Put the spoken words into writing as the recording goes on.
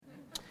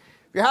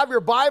If you have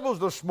your Bibles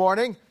this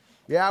morning,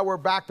 we're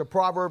back to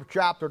Proverbs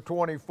chapter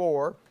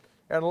 24.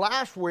 And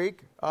last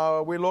week,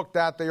 we looked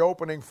at the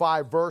opening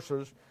 5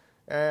 verses,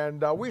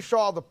 and we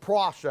saw the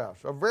process,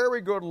 a very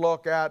good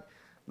look at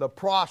the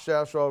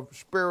process of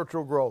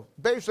spiritual growth,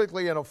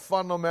 basically in a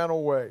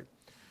fundamental way.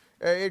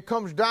 It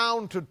comes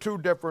down to 2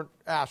 different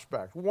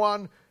aspects.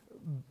 One,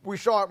 we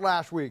saw it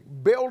last week,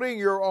 building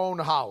your own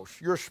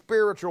house, your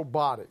spiritual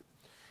body.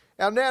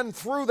 And then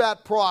through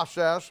that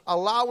process,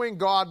 allowing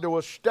God to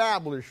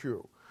establish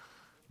you.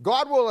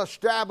 God will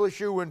establish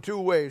you in 2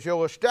 ways.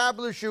 He'll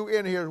establish you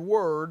in His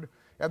Word,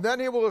 and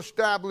then He will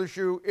establish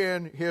you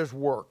in His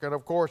work. And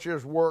of course,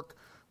 His work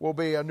will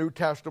be a New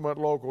Testament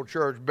local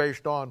church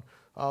based on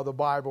the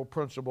Bible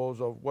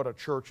principles of what a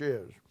church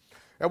is.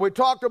 And we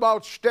talked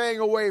about staying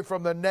away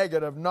from the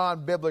negative,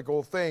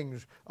 non-biblical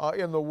things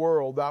in the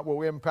world that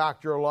will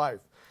impact your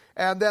life.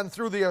 And then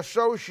through the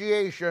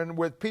association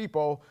with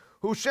people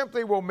who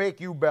simply will make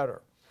you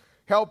better,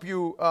 help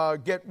you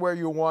get where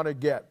you want to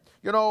get.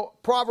 You know,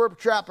 Proverbs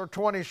chapter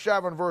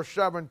 27, verse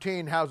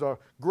 17 has a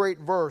great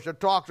verse. It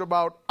talks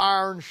about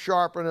iron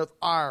sharpeneth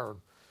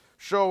iron,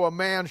 so a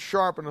man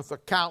sharpeneth the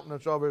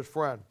countenance of his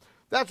friend.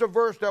 That's a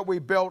verse that we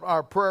built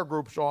our prayer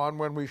groups on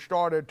when we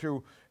started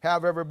to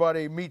have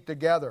everybody meet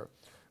together.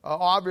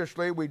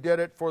 Obviously, we did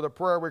it for the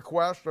prayer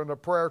request and the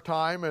prayer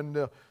time and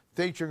the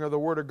teaching of the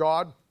Word of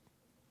God.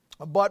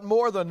 But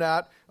more than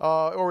that,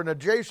 or in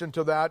adjacent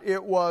to that,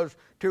 it was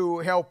to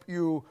help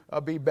you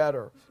be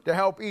better, to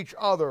help each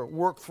other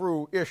work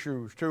through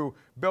issues, to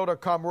build a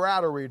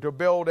camaraderie, to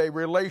build a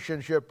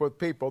relationship with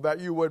people, that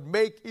you would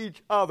make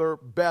each other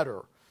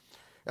better.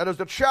 And as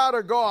a child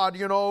of God,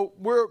 you know,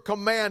 we're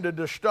commanded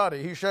to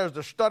study. He says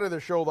to study to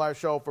show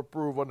thyself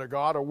approved unto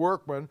God, a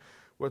workman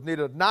was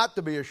needed not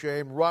to be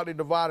ashamed, rightly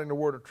dividing the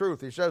word of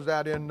truth. He says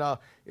that in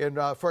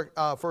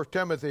 1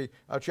 Timothy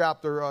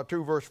chapter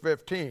 2, verse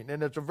 15.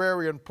 And it's a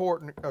very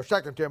important,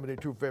 2 Timothy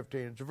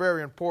 2:15. It's a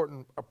very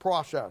important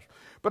process.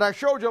 But I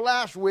showed you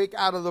last week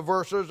out of the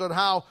verses and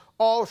how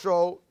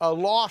also a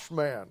lost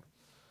man,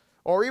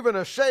 or even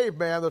a saved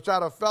man that's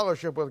out of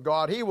fellowship with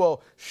God, he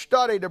will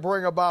study to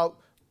bring about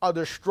a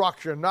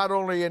destruction, not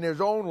only in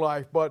his own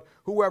life, but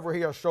whoever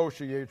he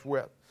associates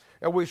with.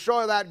 And we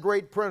saw that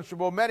great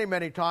principle many,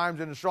 many times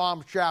in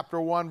Psalms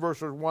chapter 1,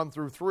 verses 1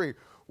 through 3,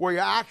 where you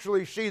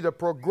actually see the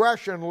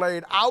progression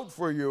laid out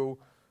for you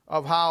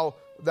of how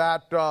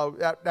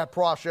that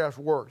process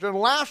works. And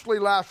lastly,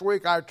 last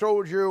week I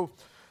told you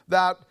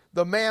that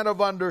the man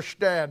of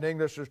understanding,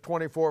 this is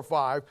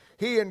 24:5,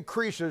 he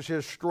increases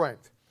his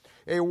strength.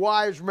 A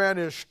wise man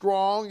is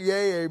strong,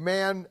 yea, a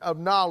man of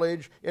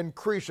knowledge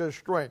increases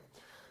strength.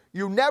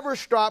 You never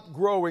stop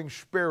growing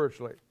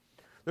spiritually.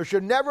 There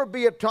should never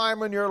be a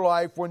time in your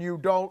life when you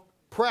don't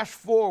press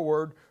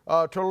forward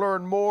to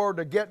learn more,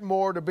 to get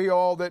more, to be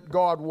all that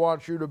God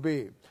wants you to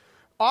be.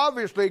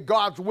 Obviously,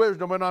 God's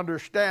wisdom and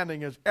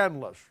understanding is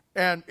endless,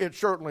 and it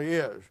certainly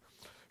is.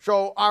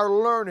 So our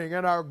learning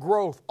and our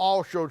growth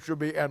also should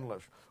be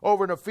endless.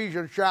 Over in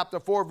Ephesians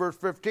chapter 4, verse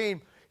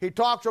 15, he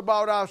talks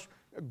about us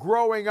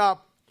growing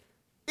up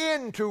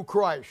into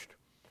Christ,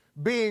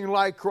 being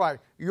like Christ.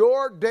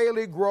 Your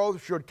daily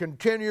growth should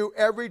continue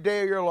every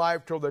day of your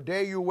life till the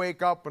day you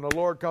wake up and the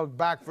Lord comes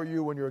back for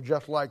you and you're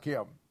just like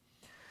Him.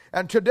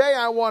 And today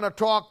I want to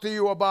talk to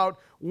you about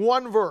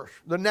one verse,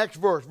 the next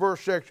verse,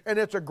 verse 6, and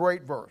it's a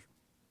great verse.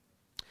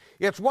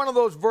 It's one of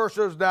those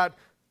verses that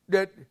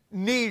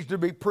needs to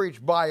be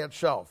preached by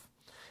itself.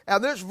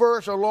 And this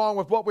verse, along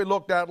with what we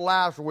looked at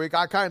last week,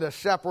 I kind of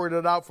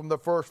separated out from the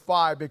first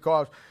 5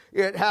 because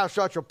it has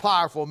such a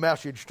powerful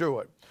message to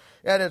it.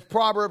 And it's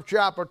Proverbs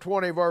chapter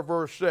 20,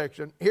 verse 6.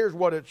 And here's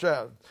what it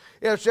says.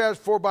 It says,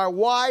 "For by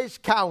wise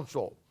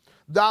counsel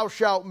thou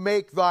shalt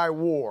make thy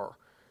war,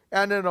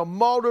 and in a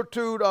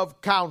multitude of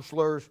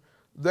counselors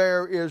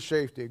there is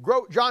safety."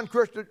 Joe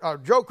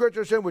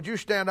Christensen, would you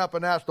stand up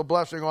and ask the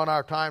blessing on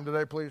our time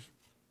today, please?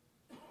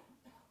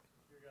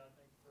 Dear God,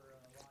 thank you for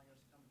allowing us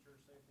to come to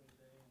church safely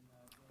today and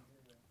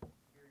being here to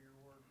hear your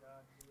word,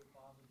 God. Give it,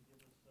 Father, to give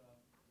us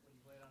what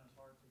you've laid on his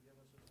heart to give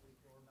us this week,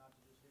 Lord, not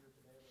to just hear it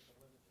today, but to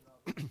live it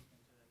throughout the week.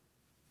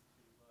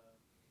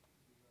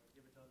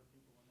 Give it to other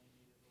people when they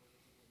need it, Lord.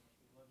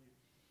 We love you.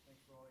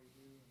 Thanks for all you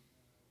do, and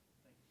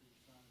thank you for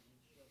your Son. And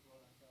he shed blood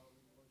on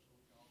Calvary, Lord, so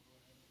we can all go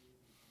ahead and believe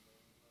in you someday.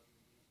 We love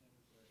you. In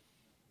Jesus' name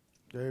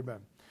we pray.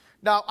 Amen.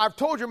 Now, I've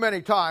told you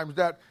many times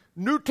that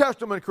New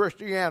Testament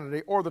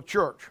Christianity, or the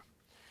church,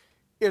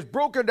 is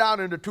broken down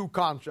into 2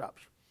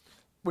 concepts.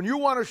 When you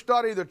want to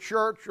study the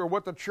church or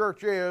what the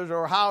church is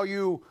or how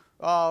you,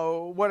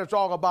 what it's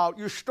all about,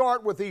 you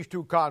start with these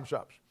 2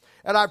 concepts.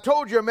 And I've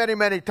told you many,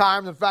 many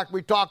times, in fact,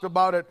 we talked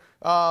about it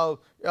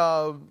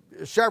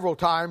several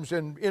times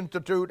in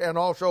Institute and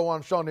also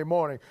on Sunday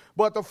morning.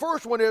 But the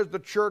first one is the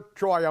church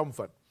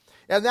triumphant.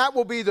 And that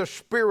will be the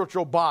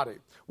spiritual body.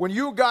 When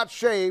you got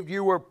saved,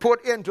 you were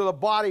put into the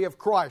body of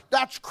Christ.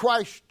 That's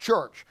Christ's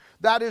church.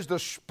 That is the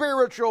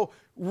spiritual,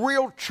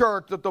 real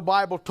church that the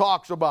Bible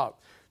talks about.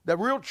 The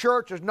real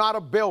church is not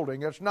a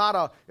building. It's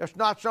not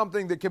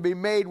something that can be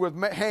made with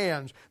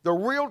hands. The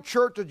real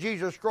church of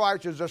Jesus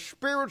Christ is a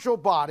spiritual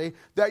body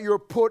that you're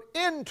put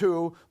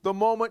into the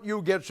moment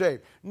you get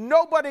saved.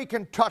 Nobody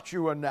can touch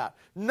you in that.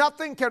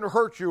 Nothing can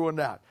hurt you in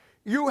that.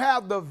 You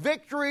have the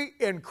victory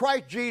in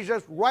Christ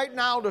Jesus right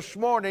now this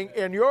morning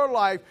in your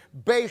life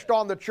based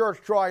on the church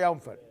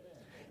triumphant.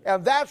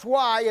 And that's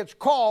why it's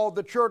called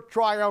the church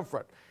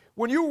triumphant.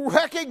 When you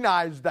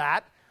recognize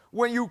that,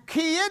 when you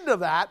key into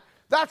that,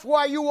 that's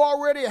why you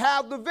already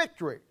have the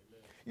victory.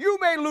 You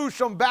may lose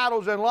some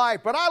battles in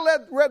life, but I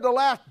read the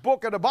last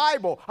book of the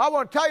Bible. I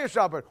want to tell you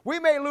something. We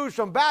may lose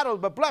some battles,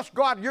 but bless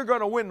God, you're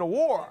going to win the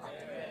war.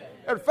 Amen.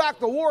 In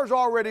fact, the war's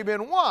already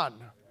been won.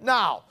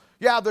 Now,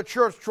 yeah, the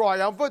church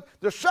triumphant.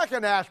 The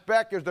second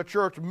aspect is the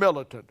church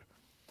militant.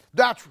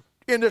 That's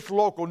in this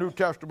local New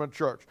Testament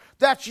church.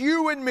 That's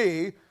you and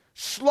me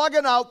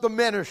slugging out the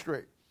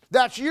ministry.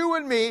 That's you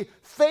and me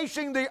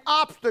facing the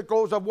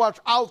obstacles of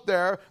what's out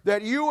there,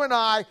 that you and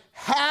I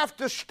have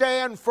to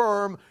stand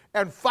firm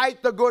and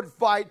fight the good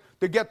fight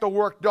to get the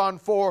work done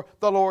for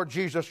the Lord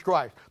Jesus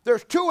Christ.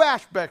 There's two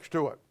aspects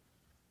to it.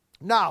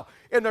 Now,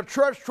 in the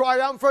church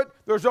triumphant,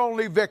 there's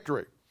only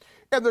victory.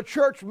 In the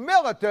church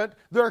militant,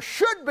 there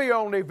should be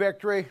only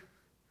victory,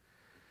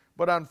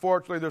 but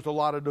unfortunately there's a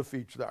lot of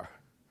defeats there.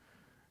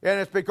 And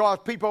it's because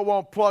people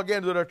won't plug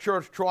into the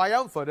church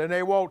triumphant, and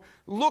they won't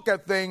look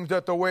at things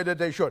the way that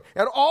they should.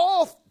 And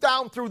all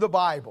down through the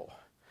Bible,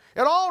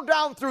 and all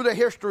down through the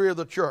history of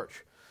the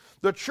church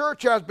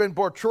has been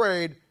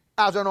portrayed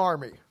as an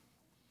army.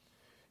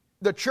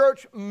 The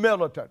church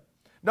militant.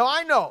 Now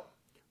I know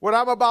what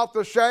I'm about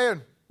to say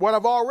and what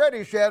I've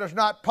already said is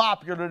not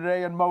popular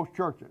today in most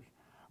churches.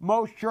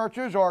 Most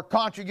churches are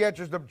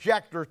conscientious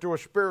objectors to a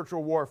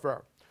spiritual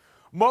warfare.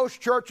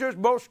 Most churches,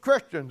 most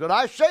Christians, and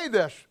I say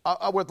this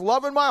with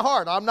love in my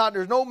heart.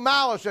 There's no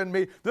malice in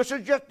me. This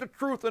is just the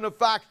truth and the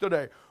facts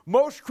today.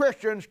 Most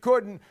Christians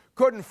couldn't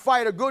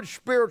fight a good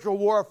spiritual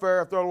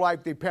warfare if their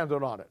life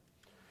depended on it.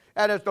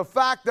 And it's the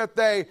fact that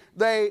the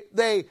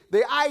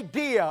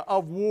idea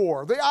of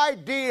war, the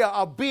idea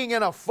of being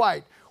in a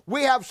fight,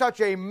 we have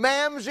such a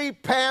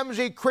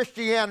mamsy-pamsy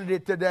Christianity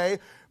today.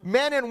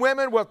 Men and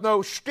women with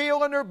no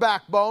steel in their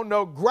backbone,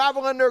 no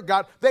gravel in their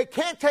gut. They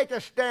can't take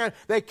a stand.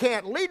 They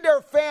can't lead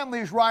their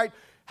families right.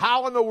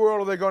 How in the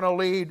world are they going to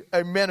lead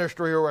a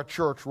ministry or a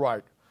church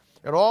right?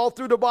 And all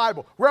through the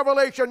Bible,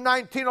 Revelation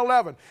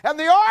 19:11. And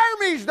the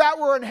armies that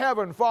were in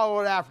heaven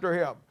followed after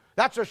him.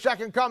 That's the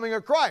second coming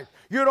of Christ.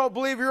 You don't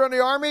believe you're in the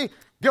army?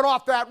 Get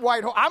off that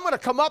white horse. I'm going to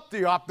come up to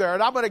you up there,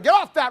 and I'm going to get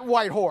off that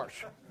white horse.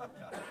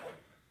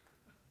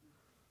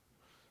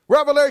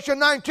 Revelation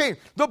 19,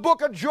 the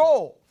book of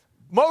Joel.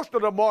 Most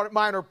of the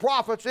minor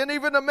prophets and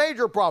even the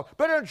major prophets.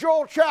 But in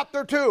Joel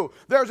chapter 2,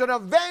 there's an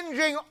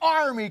avenging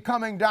army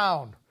coming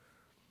down.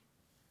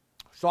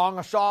 Song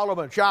of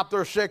Solomon,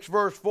 chapter 6,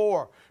 verse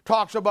 4,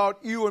 talks about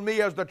you and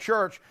me as the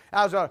church,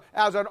 as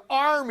an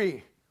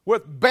army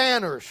with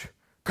banners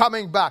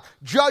coming back.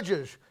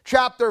 Judges,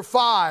 chapter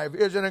 5,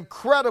 is an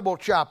incredible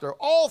chapter,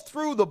 all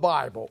through the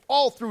Bible,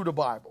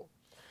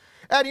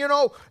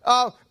 And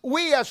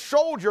we as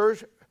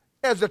soldiers,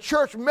 as the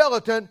church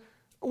militant,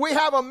 we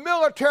have a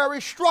military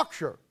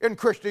structure in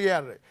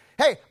Christianity.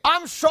 Hey,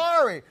 I'm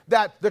sorry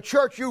that the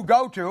church you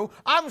go to,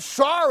 I'm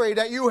sorry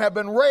that you have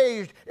been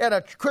raised in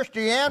a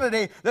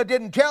Christianity that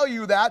didn't tell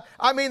you that.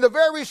 I mean, the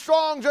very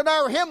songs in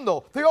our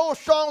hymnal, the old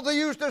songs they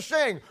used to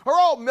sing, are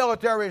all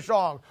military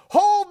songs.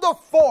 Hold the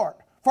fort,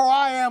 for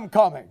I am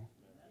coming.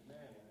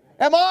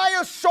 Am I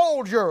a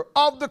soldier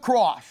of the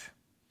cross?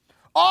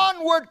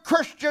 Onward,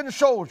 Christian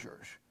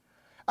soldiers.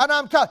 And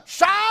I'm telling you,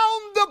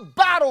 sound the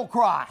battle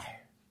cry.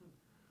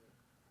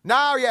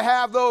 Now you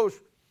have those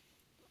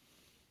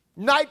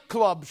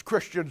nightclubs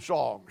Christian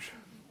songs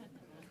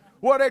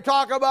where they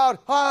talk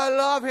about, I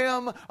love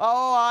him,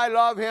 oh, I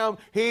love him.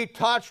 He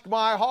touched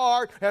my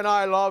heart, and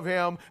I love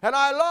him. And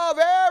I love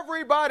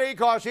everybody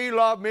because he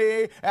loved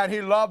me, and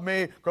he loved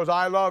me because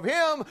I love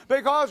him,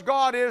 because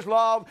God is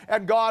love,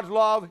 and God's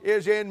love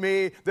is in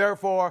me.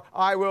 Therefore,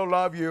 I will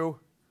love you.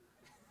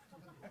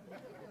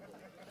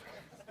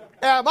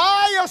 Am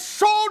I a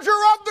soldier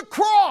of the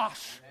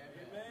cross?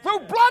 Through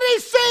bloody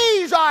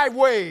seas I've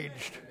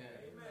waged.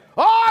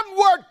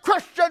 Onward,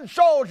 Christian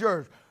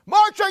soldiers,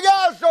 marching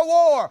as the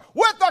war,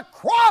 with the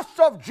cross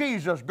of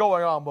Jesus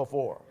going on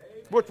before.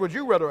 Which would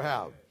you rather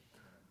have?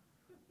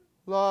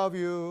 Love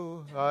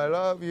you, I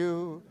love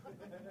you.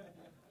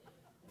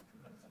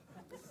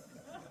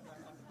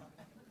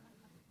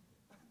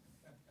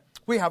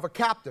 We have a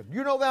captain.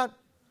 You know that?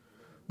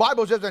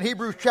 Bible says in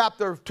Hebrews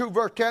chapter 2,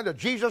 verse 10, that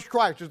Jesus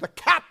Christ is the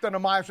captain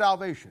of my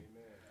salvation.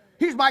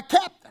 He's my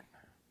captain.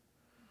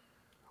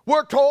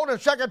 We're told in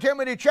 2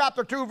 Timothy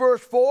chapter 2,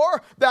 verse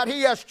 4, that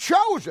he has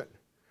chosen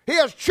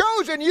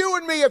you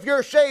and me, if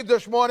you're saved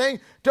this morning,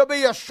 to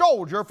be a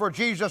soldier for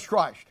Jesus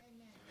Christ.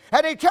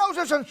 And he tells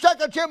us in 2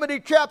 Timothy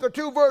chapter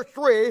 2, verse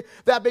 3,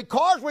 that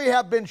because we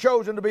have been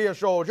chosen to be a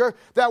soldier,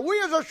 that we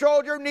as a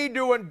soldier need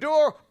to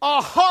endure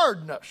a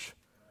hardness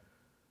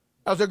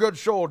as a good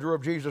soldier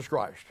of Jesus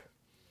Christ.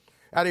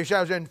 And he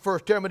says in 1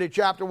 Timothy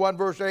chapter 1,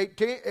 verse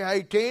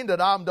 18 that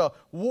I'm to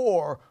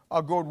war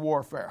a good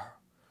warfare.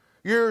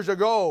 Years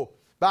ago,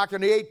 back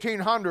in the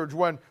 1800s,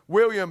 when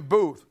William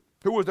Booth,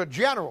 who was a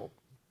general,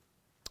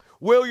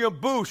 William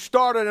Booth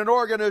started an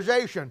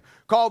organization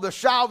called the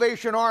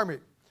Salvation Army.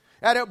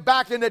 And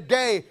back in the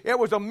day, it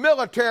was a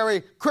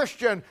military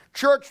Christian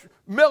church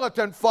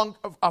militant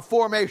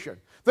formation.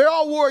 They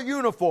all wore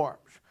uniforms,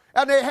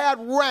 and they had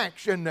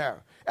ranks in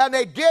there. And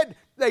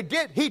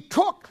he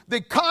took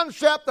the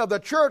concept of the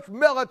church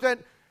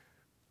militant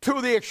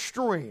to the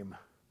extreme.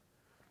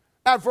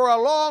 And for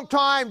a long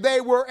time, they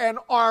were an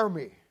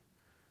army.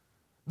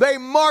 They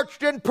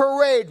marched in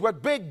parades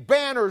with big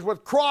banners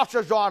with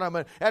crosses on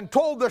them and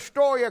told the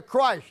story of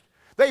Christ.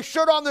 They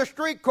stood on the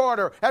street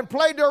corner and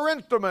played their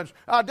instruments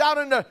down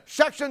in the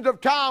sections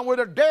of town where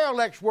the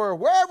derelicts were,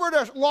 wherever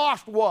the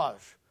lost was.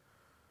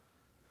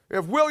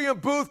 If William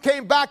Booth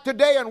came back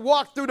today and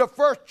walked through the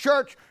first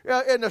church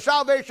in the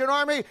Salvation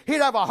Army,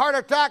 he'd have a heart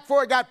attack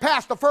before he got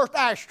past the first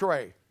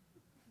ashtray.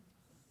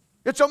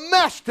 It's a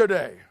mess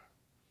today.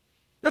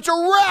 It's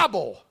a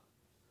rabble.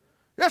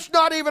 It's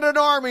not even an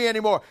army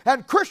anymore.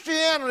 And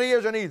Christianity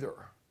isn't either.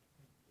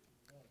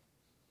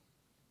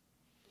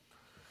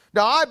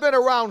 Now, I've been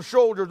around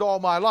soldiers all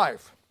my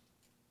life.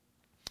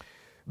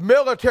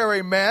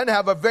 Military men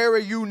have a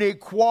very unique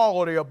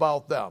quality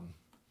about them.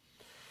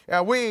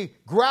 And we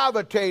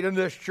gravitate in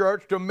this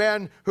church to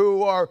men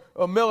who are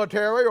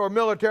military or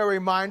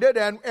military-minded,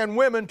 and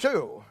women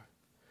too.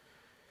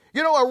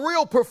 You know, a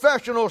real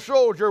professional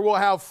soldier will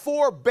have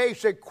 4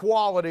 basic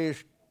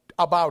qualities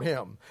about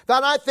him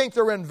that I think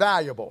they're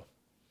invaluable.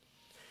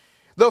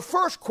 The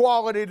first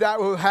quality that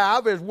we'll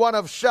have is one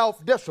of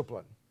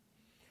self-discipline.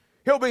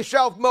 He'll be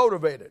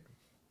self-motivated.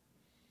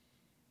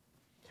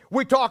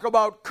 We talk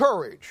about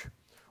courage.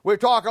 We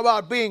talk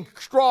about being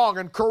strong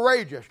and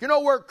courageous. You know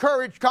where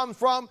courage comes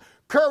from?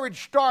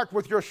 Courage starts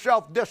with your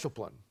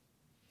self-discipline.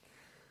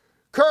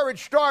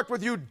 Courage starts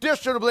with you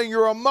disciplining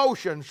your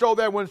emotions so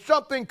that when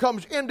something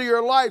comes into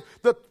your life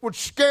that would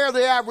scare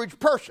the average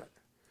person,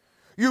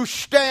 you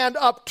stand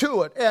up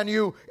to it, and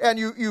you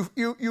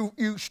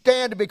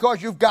stand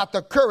because you've got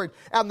the courage.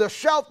 And the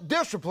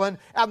self-discipline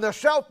and the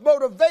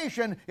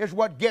self-motivation is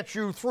what gets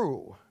you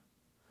through.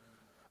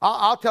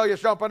 I'll tell you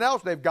something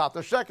else they've got,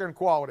 the second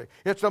quality.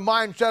 It's the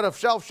mindset of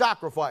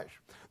self-sacrifice.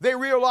 They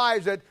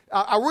realize that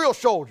a real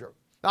soldier,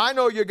 now I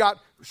know you got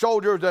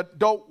soldiers that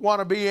don't want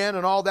to be in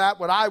and all that.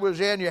 When I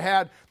was in, you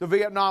had the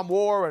Vietnam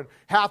War, and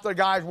half the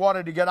guys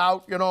wanted to get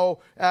out, you know,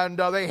 and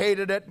they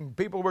hated it, and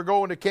people were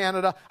going to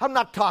Canada. I'm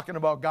not talking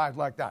about guys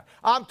like that.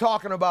 I'm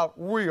talking about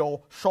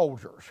real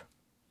soldiers.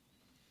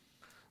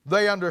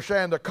 They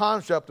understand the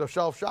concept of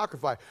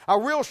self-sacrifice. A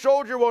real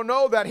soldier will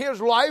know that his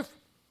life,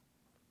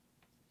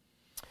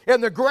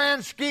 in the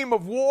grand scheme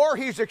of war,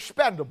 he's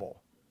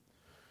expendable.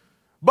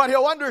 But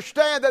he'll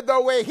understand that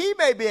the way he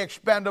may be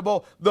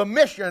expendable, the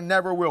mission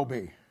never will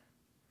be.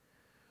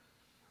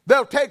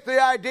 They'll take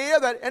the idea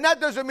that, and that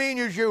doesn't mean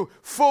you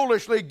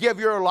foolishly give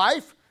your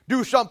life,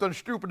 do something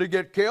stupid to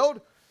get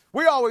killed.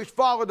 We always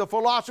follow the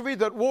philosophy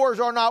that wars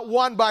are not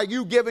won by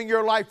you giving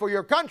your life for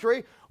your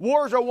country.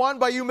 Wars are won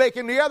by you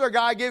making the other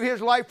guy give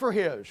his life for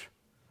his.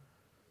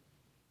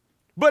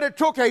 But it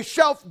took a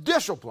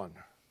self-discipline.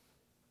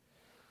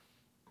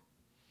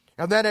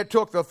 And then it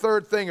took the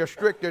third thing, a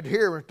strict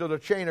adherence to the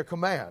chain of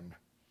command.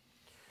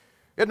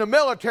 In the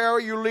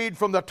military, you lead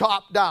from the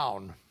top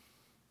down.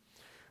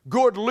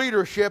 Good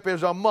leadership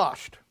is a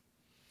must.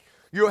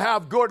 You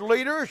have good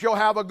leaders, you'll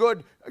have a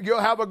good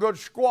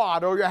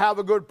squad, or you have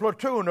a good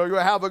platoon, or you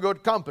have a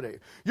good company.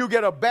 You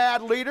get a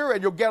bad leader,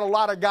 and you'll get a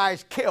lot of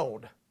guys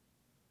killed.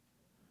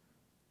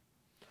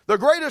 The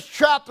greatest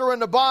chapter in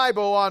the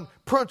Bible on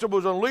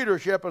principles of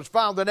leadership is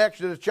found in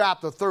Exodus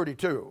chapter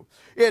 32.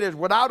 It is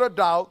without a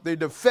doubt the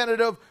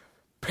definitive,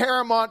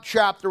 paramount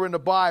chapter in the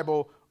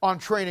Bible on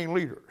training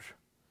leaders.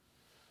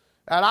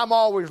 And I'm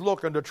always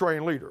looking to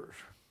train leaders.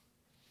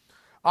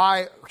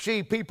 I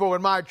see people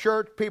in my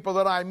church, people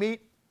that I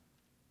meet.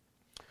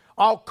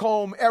 I'll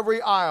comb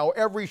every aisle,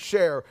 every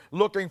chair,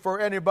 looking for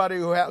anybody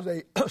who has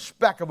a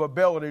speck of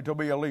ability to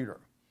be a leader.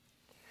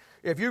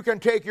 If you can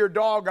take your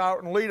dog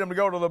out and lead him to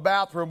go to the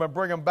bathroom and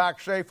bring him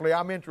back safely,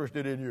 I'm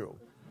interested in you.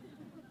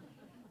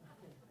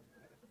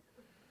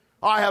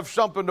 I have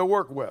something to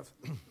work with.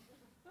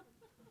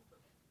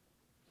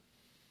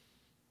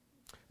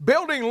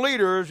 Building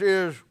leaders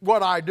is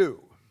what I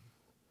do.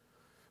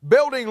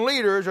 Building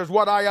leaders is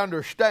what I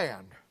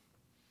understand.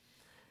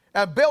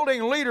 And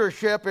building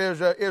leadership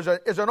is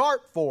an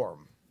art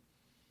form.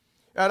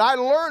 And I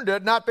learned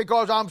it not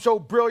because I'm so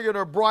brilliant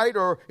or bright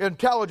or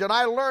intelligent.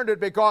 I learned it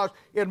because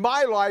in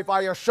my life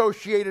I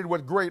associated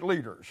with great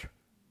leaders.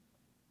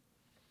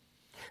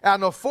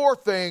 And the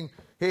fourth thing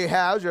he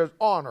has is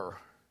honor.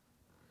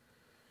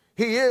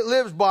 He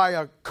lives by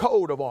a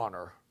code of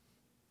honor.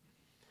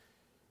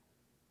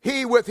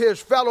 He, with his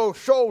fellow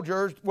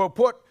soldiers, will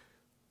put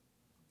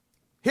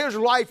his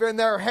life in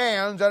their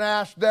hands and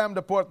ask them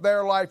to put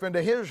their life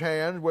into his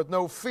hands with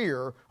no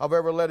fear of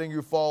ever letting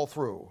you fall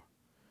through.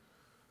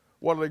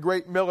 one of the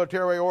great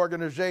military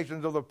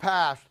organizations of the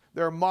past,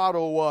 their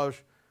motto was,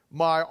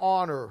 "My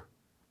honor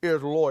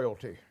is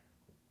loyalty."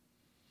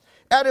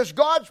 And as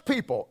God's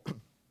people,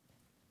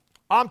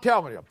 I'm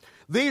telling you,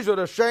 these are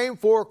the same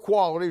four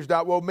qualities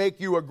that will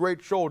make you a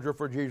great soldier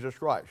for Jesus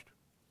Christ.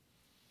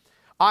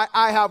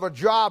 I have a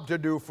job to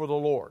do for the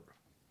Lord.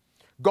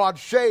 God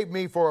saved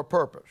me for a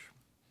purpose.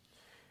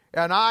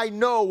 And I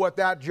know what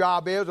that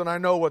job is, and I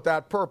know what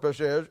that purpose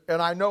is,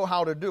 and I know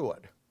how to do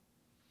it.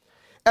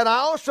 And I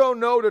also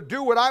know to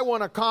do what I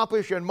want to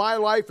accomplish in my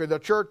life, in the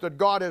church that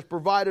God has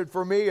provided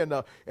for me, and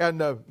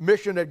the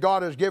mission that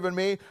God has given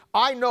me.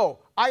 I know,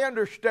 I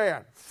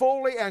understand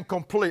fully and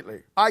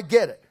completely. I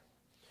get it.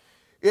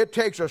 It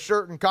takes a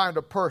certain kind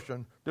of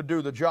person to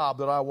do the job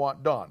that I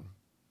want done.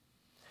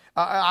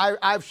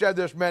 I've said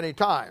this many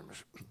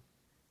times.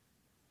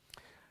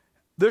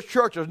 This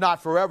church is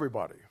not for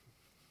everybody.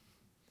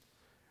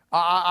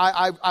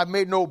 I've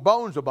made no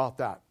bones about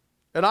that.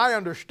 And I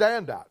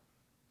understand that.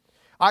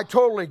 I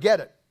totally get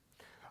it.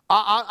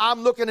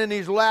 I'm looking in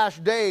these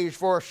last days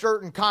for a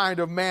certain kind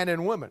of man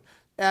and women.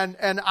 And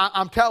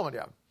I'm telling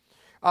you,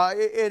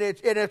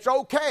 it's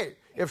okay.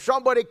 If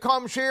somebody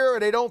comes here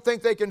and they don't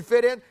think they can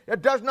fit in,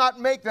 it does not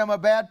make them a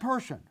bad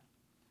person.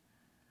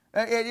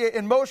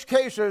 In most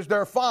cases,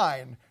 they're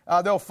fine.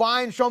 They'll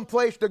find some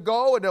place to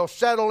go and they'll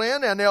settle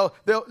in, and they'll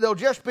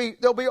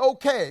be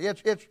okay.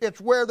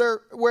 It's where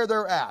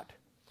they're at.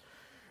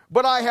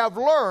 But I have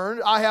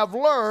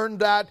learned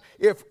that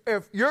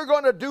if you're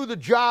going to do the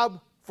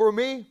job for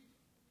me,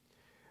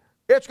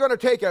 it's going to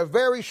take a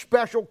very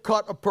special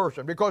cut of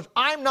person, because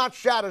I'm not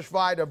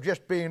satisfied of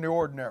just being the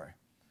ordinary.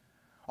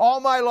 All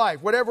my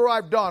life, whatever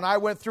I've done, I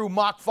went through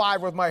Mach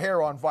 5 with my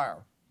hair on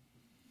fire.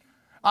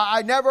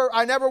 I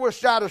never was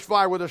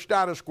satisfied with the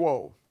status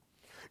quo.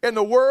 In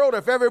the world,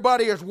 if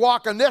everybody is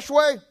walking this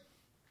way,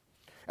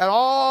 and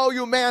all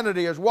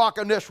humanity is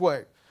walking this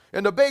way,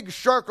 in the big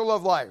circle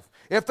of life,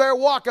 if they're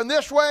walking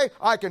this way,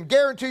 I can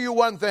guarantee you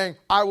one thing: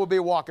 I will be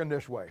walking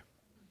this way.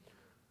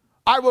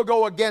 I will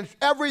go against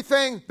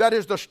everything that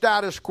is the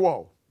status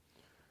quo.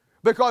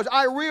 Because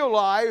I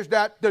realize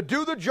that to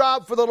do the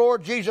job for the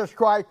Lord Jesus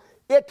Christ,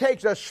 it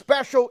takes a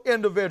special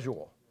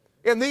individual.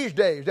 In these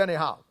days,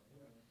 anyhow.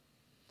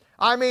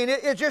 I mean,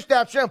 it's just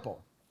that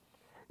simple.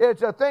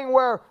 It's a thing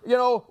where,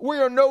 we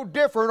are no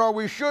different, or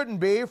we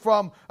shouldn't be,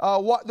 from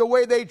the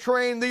way they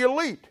train the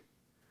elite.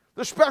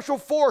 The Special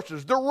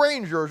Forces, the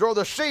Rangers, or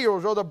the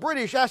SEALs, or the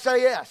British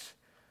SAS,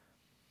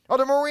 or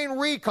the Marine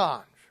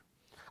Recons.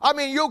 I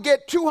mean, you'll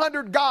get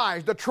 200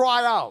 guys to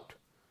try out,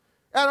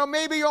 and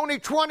maybe only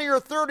 20 or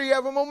 30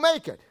 of them will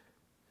make it.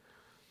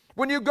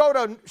 When you go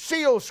to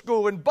SEAL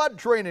school and bud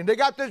training, they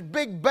got this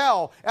big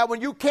bell, and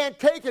when you can't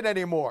take it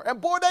anymore, and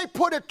boy, they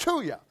put it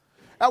to you.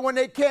 And when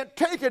they can't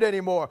take it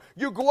anymore,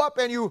 you go up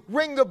and you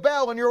ring the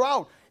bell and you're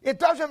out. It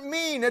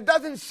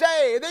doesn't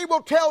say, they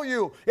will tell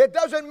you, it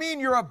doesn't mean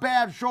you're a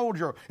bad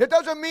soldier. It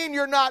doesn't mean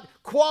you're not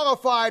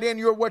qualified in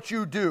what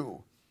you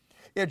do.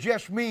 It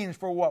just means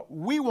for what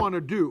we want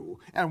to do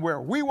and where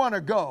we want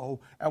to go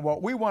and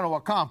what we want to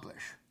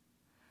accomplish.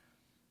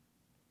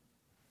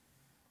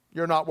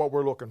 You're not what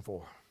we're looking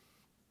for.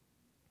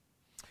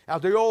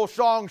 As the old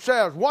song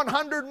says,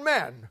 100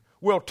 men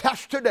will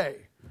test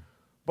today,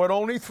 but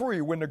only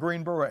 3 win the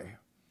Green Beret.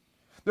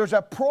 There's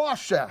a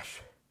process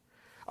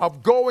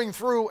of going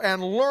through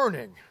and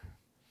learning.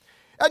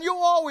 And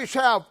you'll always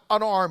have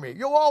an Army.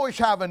 You'll always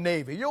have a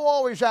Navy. You'll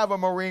always have a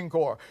Marine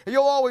Corps.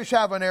 You'll always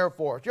have an Air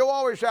Force. You'll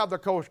always have the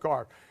Coast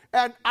Guard.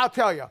 And I'll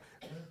tell you,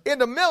 in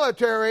the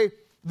military,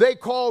 they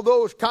call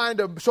those kind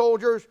of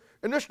soldiers,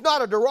 and this is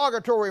not a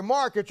derogatory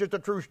mark, it's just a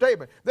true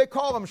statement, they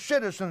call them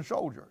citizen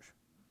soldiers.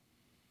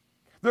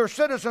 They're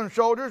citizen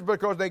soldiers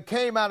because they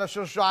came out of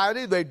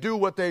society, they do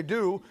what they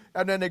do,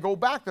 and then they go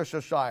back to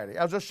society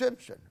as a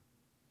citizen.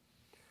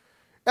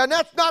 And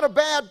that's not a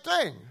bad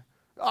thing.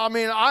 I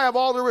mean, I have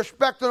all the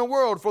respect in the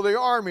world for the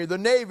Army, the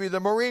Navy, the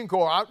Marine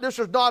Corps. This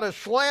is not a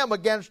slam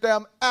against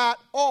them at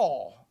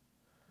all.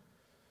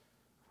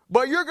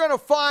 But you're going to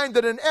find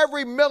that in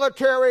every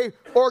military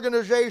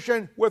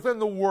organization within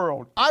the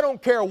world, I don't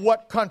care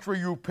what country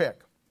you pick,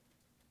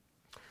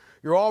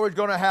 you're always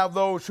going to have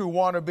those who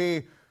want to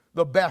be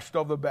the best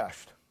of the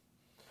best.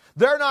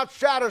 They're not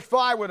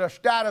satisfied with a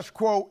status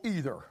quo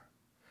either.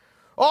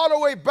 All the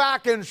way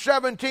back in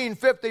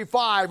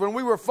 1755, when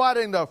we were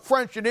fighting the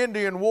French and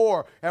Indian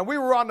War, and we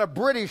were on the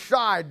British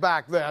side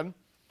back then,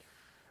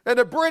 and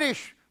the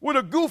British were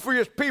the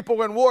goofiest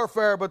people in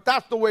warfare, but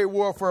that's the way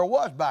warfare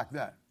was back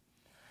then.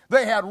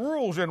 They had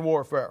rules in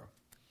warfare.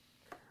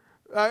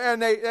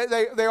 And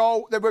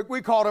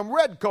we called them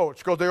redcoats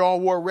because they all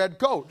wore red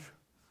coats.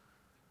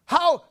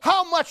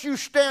 How much you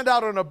stand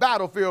out on a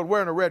battlefield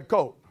wearing a red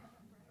coat?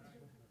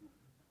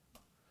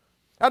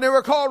 And they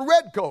were called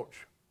redcoats.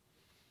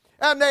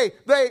 And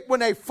when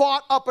they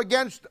fought up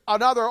against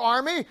another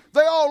army,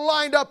 they all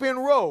lined up in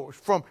rows,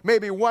 from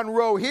maybe one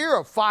row here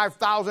of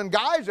 5,000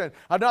 guys and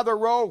another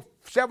row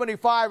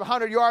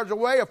 7,500 yards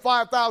away of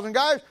 5,000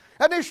 guys,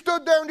 and they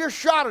stood there and just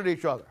shot at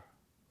each other.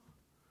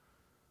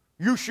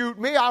 You shoot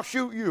me, I'll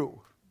shoot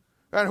you.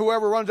 And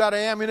whoever runs out of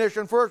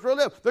ammunition first will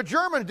live. The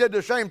Germans did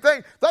the same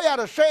thing. They had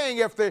a saying,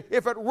 if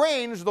it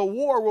rains, the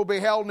war will be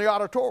held in the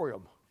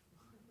auditorium.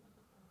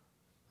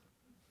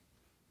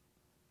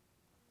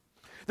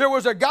 There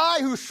was a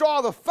guy who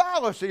saw the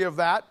fallacy of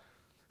that,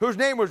 whose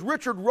name was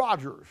Richard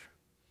Rogers.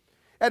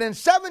 And in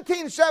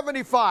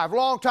 1775, a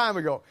long time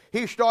ago,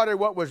 he started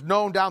what was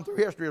known down through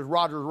history as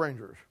Rogers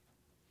Rangers.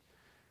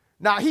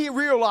 Now, he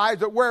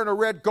realized that wearing a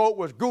red coat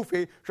was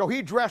goofy, so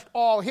he dressed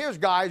all his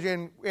guys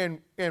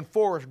in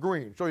forest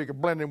green so he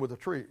could blend in with the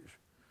trees.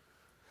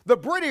 The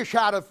British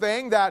had a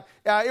thing that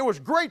it was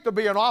great to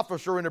be an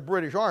officer in the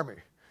British Army,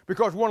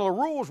 because one of the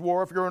rules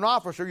were if you're an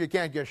officer, you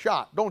can't get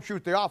shot. Don't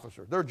shoot the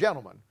officer. They're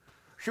gentlemen.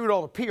 Shoot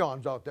all the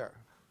peons out there.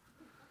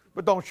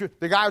 But don't shoot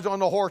the guys on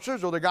the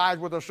horses or the guys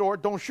with a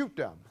sword. Don't shoot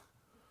them.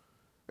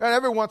 And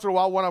every once in a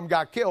while, one of them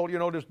got killed,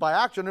 just by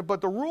accident.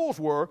 But the rules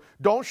were,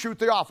 don't shoot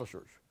the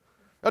officers.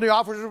 And the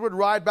officers would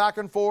ride back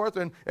and forth,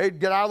 and they'd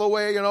get out of the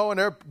way, and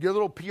their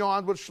little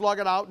peons would slug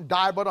it out and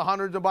die by the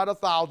hundreds and by the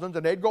thousands,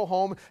 and they'd go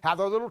home, have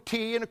their little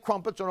tea and the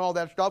crumpets and all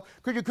that stuff,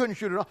 because you couldn't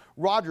shoot it off.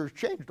 Rogers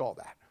changed all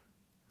that.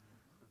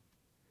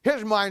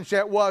 His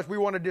mindset was, we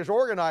want to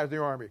disorganize the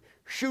Army.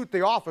 Shoot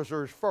the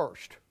officers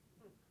first.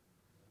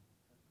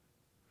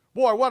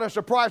 Boy, what a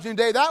surprising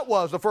day that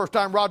was the first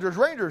time Rogers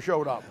Rangers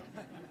showed up.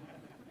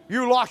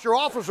 You lost your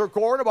officer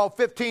corps in about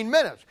 15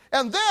 minutes.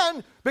 And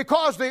then,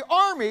 because the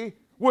Army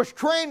was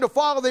trained to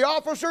follow the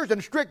officers in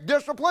strict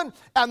discipline,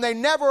 and they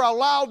never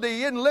allowed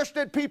the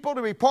enlisted people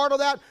to be part of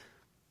that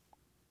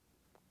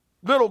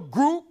little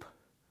group,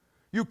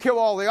 you kill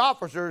all the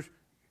officers,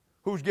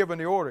 who's given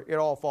the order? It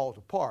all falls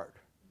apart.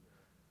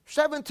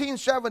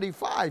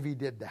 1775 he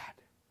did that.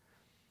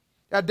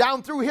 And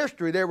down through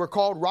history, they were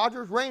called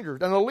Rogers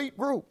Rangers, an elite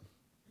group.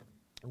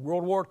 In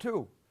World War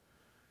II,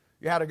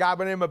 you had a guy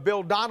by the name of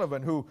Bill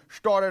Donovan who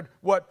started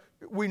what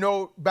we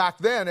know back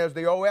then as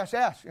the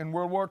OSS in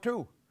World War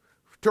II.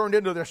 Turned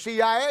into the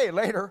CIA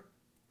later.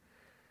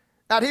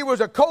 And he was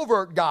a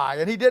covert guy,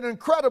 and he did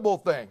incredible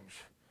things.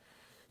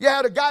 You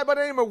had a guy by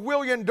the name of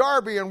William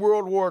Darby in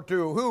World War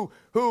II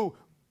who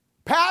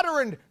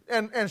patterned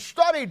and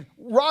studied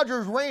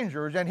Rogers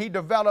Rangers, and he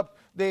developed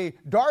the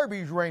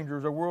Darby's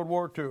Rangers of World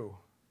War II.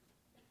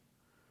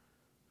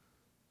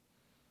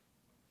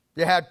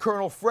 You had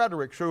Colonel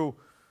Fredericks, who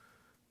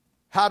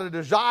had a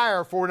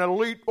desire for an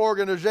elite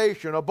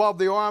organization above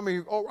the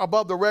Army,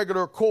 above the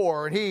regular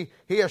corps, and he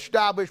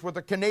established with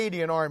the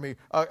Canadian Army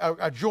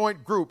a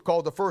joint group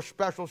called the 1st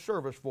Special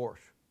Service Force.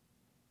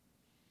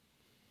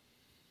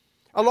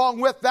 Along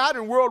with that,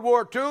 in World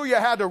War II, you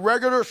had the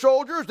regular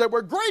soldiers that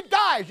were great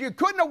guys. You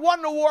couldn't have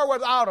won the war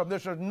without them.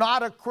 This is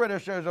not a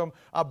criticism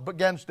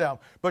against them.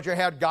 But you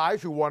had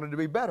guys who wanted to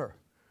be better.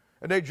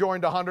 And they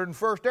joined the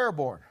 101st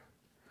Airborne.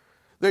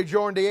 They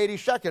joined the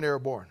 82nd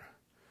Airborne.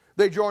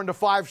 They joined the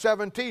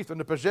 517th in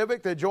the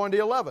Pacific. They joined the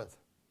 11th.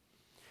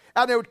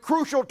 And there were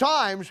crucial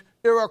times,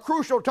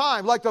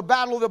 like the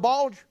Battle of the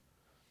Bulge,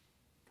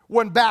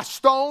 when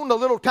Bastogne, the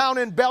little town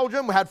in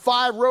Belgium, had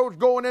 5 roads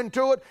going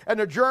into it, and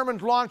the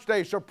Germans launched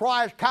a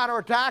surprise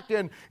counterattack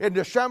in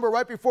December,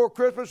 right before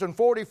Christmas in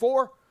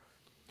 1944.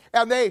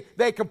 And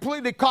they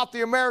completely caught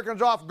the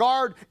Americans off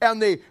guard,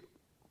 and the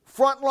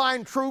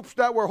frontline troops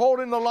that were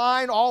holding the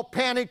line all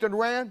panicked and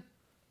ran.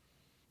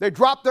 They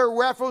dropped their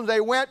weapons,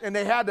 they went, and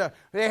they had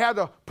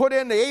to put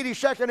in the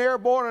 82nd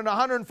Airborne and the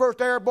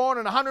 101st Airborne,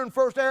 and the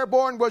 101st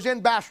Airborne was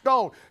in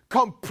Bastogne,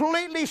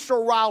 completely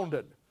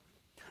surrounded.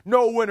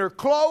 No winter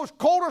clothes,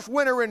 coldest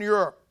winter in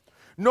Europe.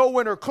 No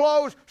winter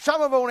clothes.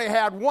 Some of them only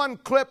had 1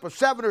 clip of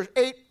 7 or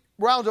 8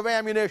 rounds of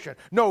ammunition.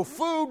 No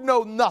food,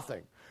 no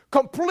nothing.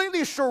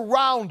 Completely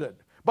surrounded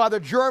by the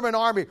German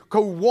army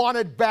who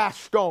wanted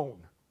Bastogne.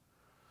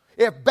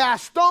 If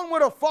Bastogne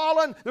would have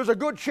fallen, there's a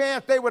good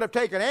chance they would have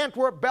taken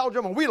Antwerp,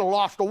 Belgium, and we'd have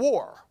lost the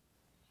war.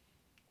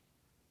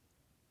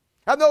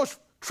 And those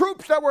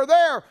troops that were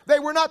there, they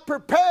were not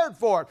prepared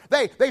for it.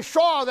 They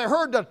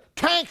heard the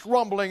tanks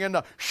rumbling and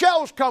the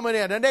shells coming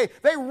in, and they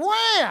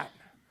ran.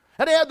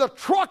 And they had to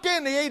truck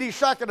in the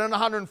 82nd and the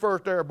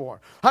 101st Airborne.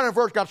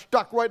 101st got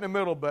stuck right in the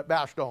middle of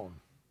Bastogne.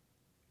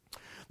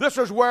 This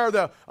is where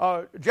the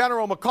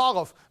General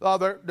McAuliffe,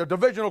 the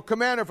divisional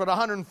commander for the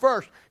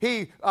 101st,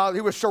 he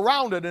was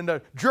surrounded, and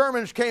the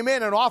Germans came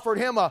in and offered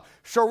him a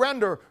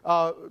surrender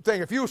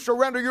thing. If you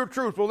surrender your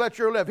troops, we'll let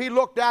you live. He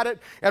looked at it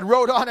and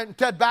wrote on it and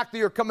said back to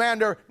your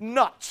commander,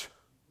 nuts.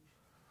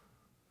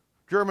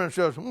 German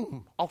says,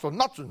 also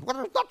nutzen. What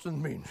does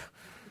nutzen mean?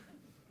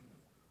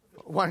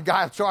 One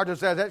guy, sergeant,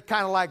 says, that's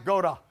kind of like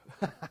go to.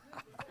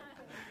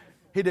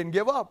 He didn't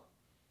give up.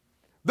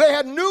 They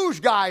had news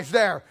guys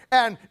there,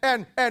 and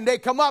they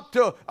come up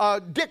to,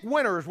 Dick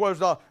Winters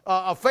was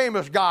a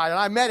famous guy, and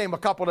I met him a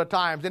couple of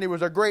times, and he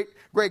was a great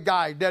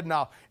guy, dead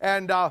now,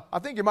 and I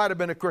think he might have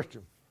been a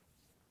Christian.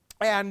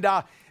 And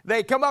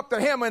they come up to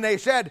him, and they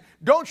said,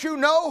 don't you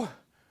know?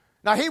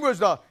 Now, he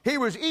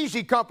was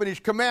Easy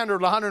Company's commander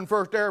of the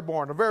 101st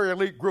Airborne, a very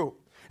elite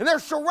group, and they're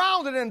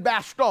surrounded in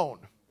Bastogne.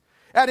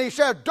 And he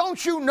said,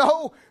 don't you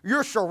know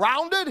you're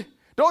surrounded?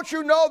 Don't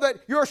you know that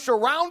you're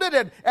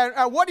surrounded?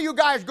 And what are you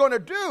guys going to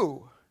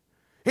do?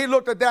 He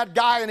looked at that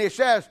guy and he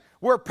says,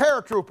 we're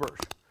paratroopers.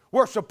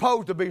 We're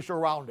supposed to be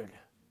surrounded.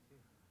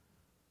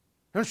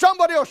 And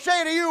somebody will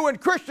say to you in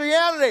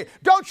Christianity,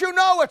 don't you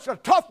know it's a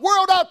tough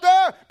world out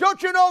there?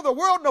 Don't you know the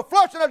world and the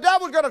flesh and the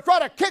devil's going to try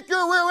to kick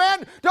your rear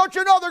end? Don't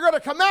you know they're going to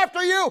come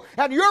after you?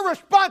 And your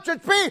response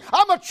should be,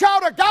 I'm a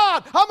child of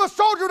God. I'm a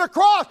soldier of the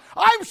cross.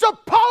 I'm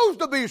supposed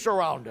to be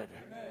surrounded.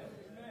 Amen.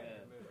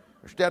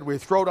 Instead, we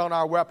throw down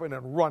our weapon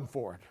and run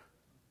for it.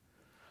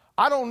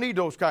 I don't need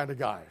those kind of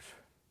guys.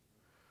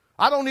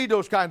 I don't need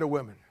those kind of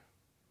women.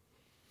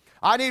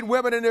 I need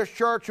women in this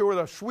church who are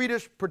the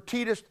sweetest,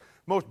 petitest,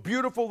 most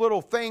beautiful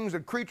little things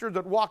and creatures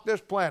that walk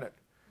this planet,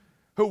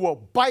 who will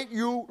bite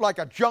you like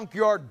a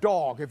junkyard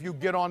dog if you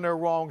get on their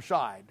wrong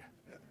side.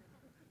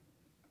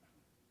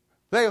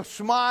 They'll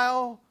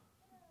smile,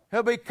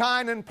 he'll be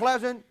kind and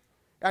pleasant,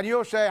 and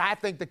you'll say, I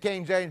think the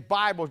King James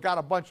Bible's got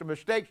a bunch of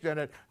mistakes in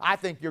it. I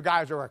think your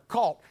guys are a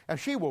cult. And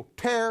she will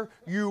tear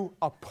you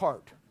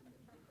apart.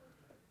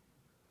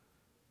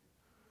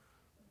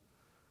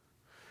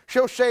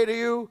 She'll say to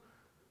you,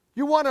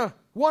 you want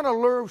to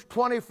lose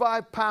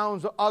 25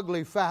 pounds of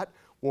ugly fat?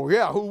 Well,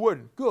 yeah, who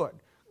wouldn't? Good.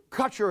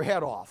 Cut your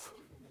head off.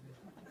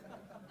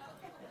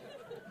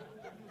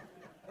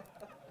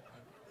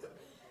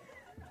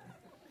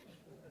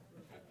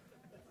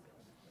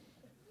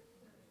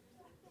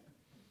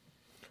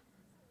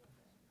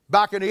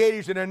 Back in the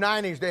 80s and the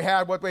 90s, they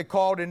had what they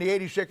called in the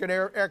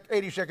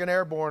 82nd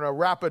Airborne a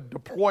rapid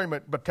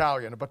deployment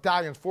battalion. A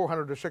battalion's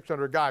 400 to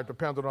 600 guys,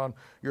 depending on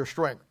your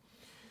strength.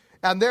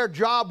 And their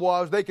job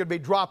was they could be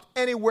dropped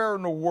anywhere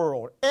in the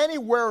world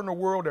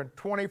in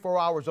 24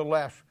 hours or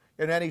less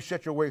in any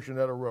situation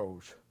that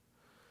arose.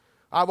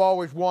 I've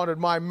always wanted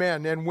my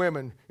men and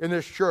women in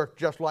this church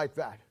just like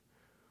that.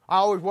 I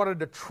always wanted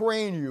to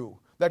train you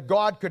that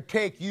God could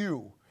take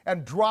you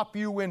and drop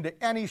you into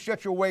any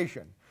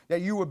situation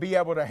that you would be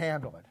able to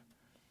handle it.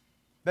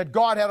 That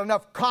God had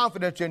enough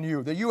confidence in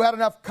you, that you had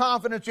enough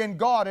confidence in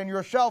God and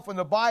yourself in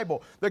the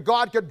Bible, that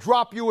God could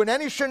drop you in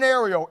any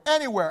scenario,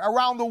 anywhere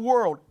around the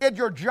world, in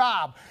your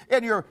job,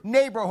 in your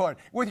neighborhood,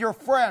 with your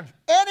friends,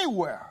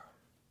 anywhere.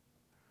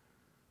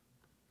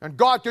 And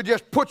God could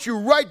just put you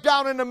right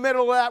down in the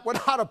middle of that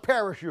without a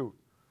parachute.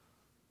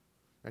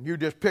 And you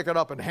just pick it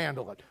up and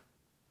handle it.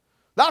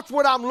 That's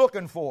what I'm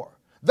looking for.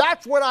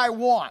 That's what I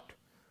want.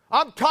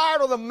 I'm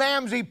tired of the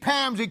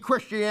mamsy-pamsy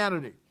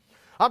Christianity.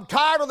 I'm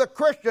tired of the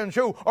Christians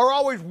who are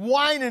always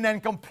whining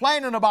and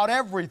complaining about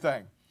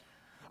everything.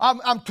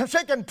 I'm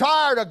sick and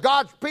tired of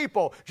God's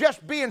people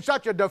just being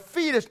such a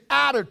defeatist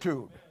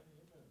attitude.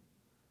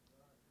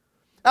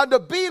 And to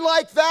be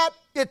like that,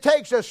 it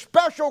takes a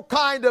special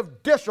kind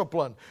of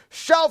discipline,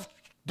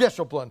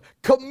 self-discipline,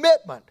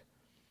 commitment.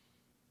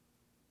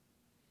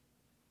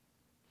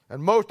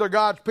 And most of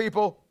God's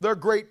people, they're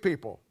great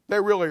people.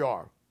 They really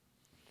are.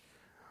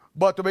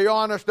 But to be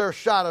honest, they're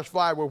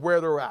satisfied with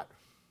where they're at.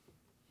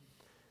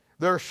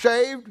 They're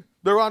saved,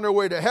 they're on their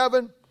way to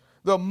heaven,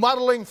 they're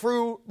muddling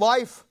through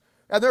life,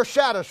 and they're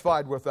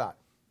satisfied with that.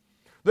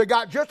 They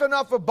got just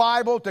enough of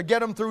Bible to get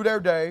them through their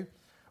day.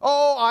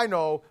 Oh, I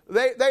know,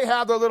 they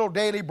have their little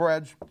daily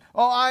breads.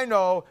 Oh, I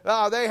know,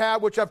 they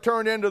have, which have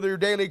turned into their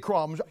daily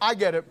crumbs. I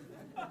get it.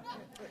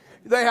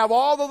 They have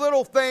all the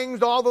little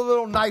things, all the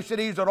little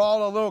niceties that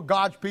all the little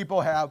God's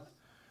people have.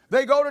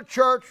 They go to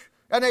church,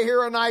 and they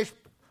hear a nice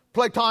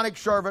Platonic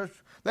service.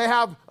 They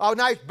have a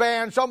nice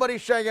band, somebody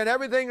singing,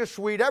 everything is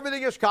sweet,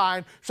 everything is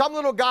kind. Some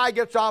little guy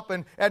gets up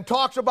and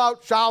talks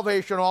about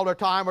salvation all the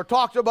time or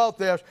talks about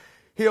this.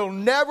 He'll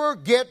never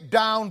get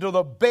down to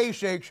the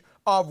basics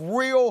of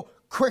real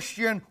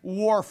Christian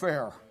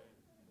warfare.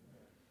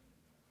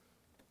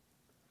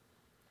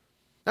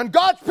 And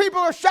God's people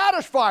are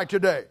satisfied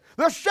today.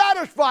 They're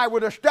satisfied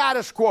with the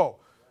status quo.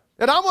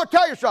 And I'm going to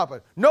tell you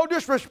something. No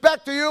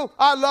disrespect to you.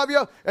 I love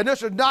you. And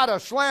this is not a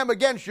slam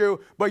against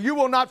you, but you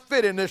will not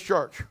fit in this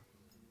church.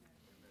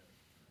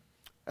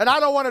 And I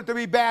don't want it to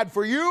be bad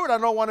for you, and I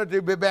don't want it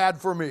to be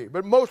bad for me,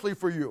 but mostly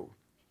for you.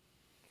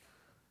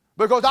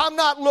 Because I'm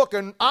not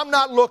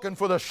looking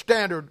for the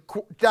standard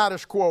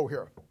status quo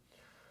here.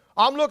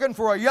 I'm looking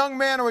for a young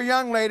man or a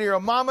young lady or a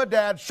mom or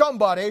dad,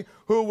 somebody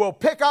who will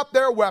pick up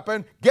their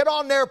weapon, get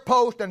on their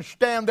post, and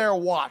stand there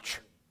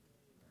watch.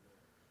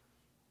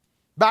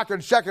 Back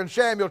in 2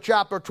 Samuel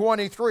chapter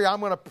 23, I'm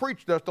going to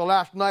preach this the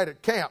last night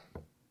at camp.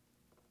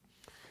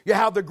 You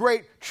have the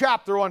great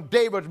chapter on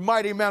David's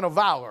mighty men of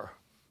valor.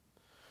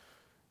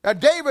 And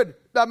David,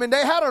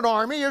 they had an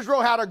army.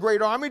 Israel had a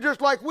great army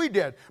just like we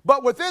did.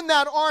 But within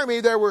that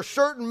army, there were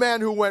certain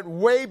men who went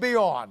way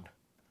beyond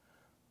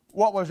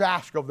what was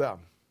asked of them.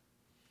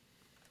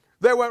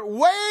 They went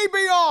way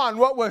beyond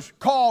what was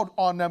called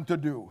on them to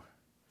do.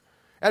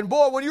 And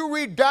boy, when you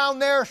read down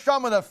there,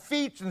 some of the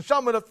feats and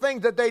some of the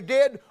things that they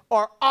did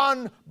are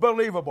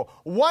unbelievable.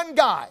 One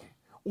guy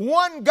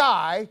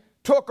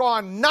took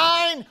on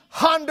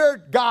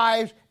 900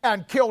 guys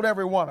and killed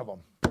every one of them.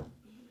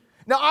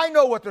 Now, I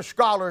know what the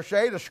scholars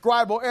say. The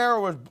scribe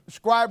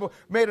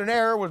made an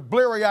error, was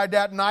bleary-eyed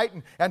that night,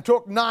 and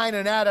took 9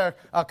 and added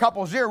a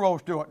couple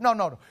zeros to it.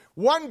 No.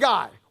 One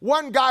guy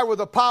with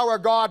the power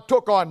of God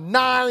took on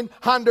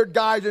 900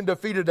 guys and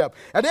defeated them.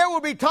 And there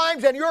will be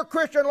times in your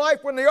Christian life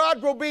when the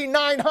odds will be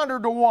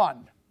 900 to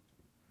 1.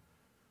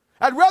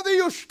 And whether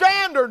you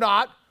stand or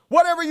not,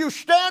 whatever you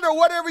stand or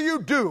whatever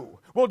you do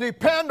will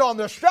depend on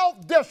the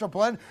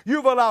self-discipline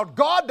you've allowed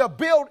God to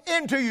build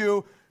into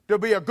you to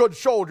be a good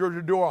soldier,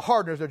 to do a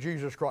hardness of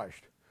Jesus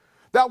Christ.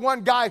 That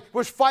one guy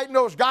was fighting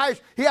those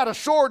guys. He had a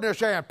sword in his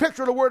hand.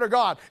 Picture the Word of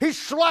God. He's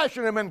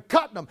slashing them and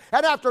cutting them.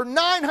 And after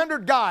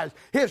 900 guys,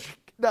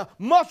 the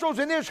muscles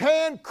in his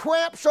hand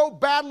cramped so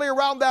badly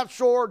around that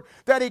sword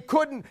that he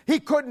couldn't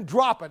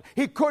drop it.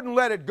 He couldn't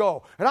let it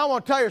go. And I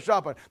want to tell you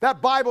something.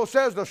 That Bible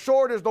says the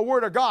sword is the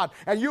Word of God.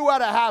 And you ought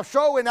to have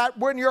so in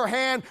your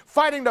hand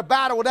fighting the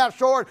battle with that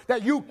sword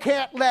that you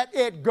can't let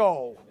it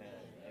go.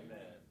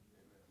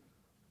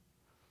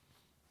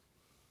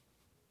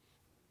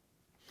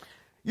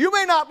 You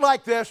may not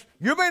like this.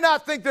 You may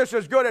not think this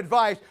is good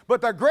advice, but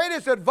the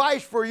greatest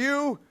advice for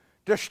you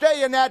to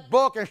stay in that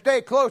book and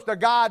stay close to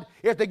God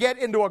is to get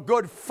into a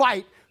good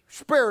fight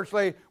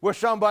spiritually with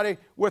somebody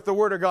with the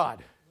Word of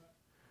God.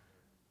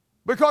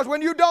 Because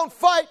when you don't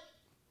fight,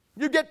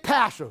 you get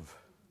passive.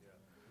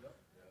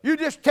 You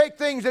just take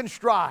things in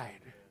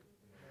stride.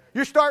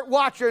 You start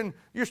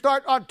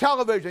on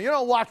television. You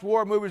don't watch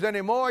war movies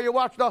anymore. You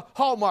watch the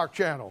Hallmark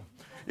Channel.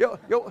 You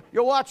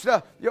watch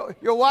the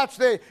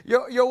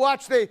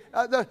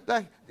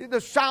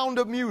Sound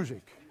of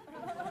Music.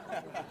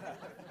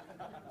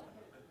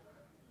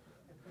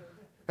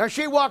 And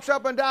she walks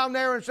up and down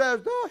there and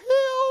says, "The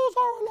hills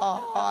are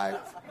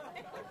alive."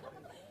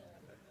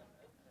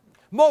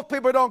 Most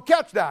people don't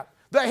catch that.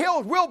 The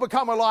hills will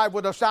become alive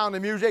with the sound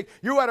of music.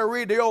 You ought to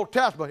read the Old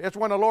Testament. It's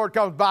when the Lord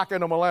comes back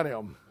in the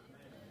millennium.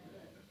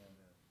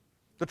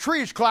 The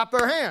trees clap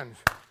their hands.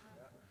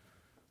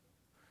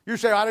 You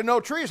say, "I didn't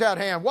know trees had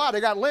hands." Why? They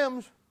got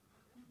limbs.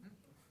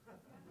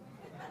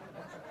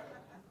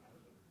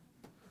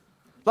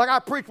 Like I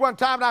preached one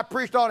time, and I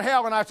preached on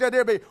hell, and I said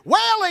there'd be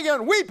wailing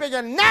and weeping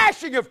and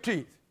gnashing of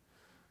teeth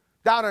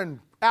down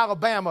in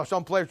Alabama,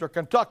 someplace, or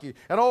Kentucky.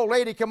 An old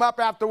lady came up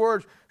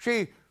afterwards.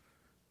 She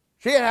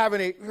didn't have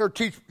any, her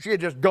teeth, she had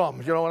just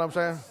gums, you know what I'm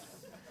saying?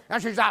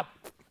 And she's out.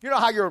 You know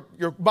how your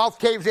mouth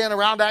caves in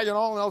around that, you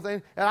know, and all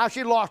things? And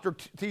she lost her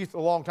teeth a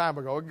long time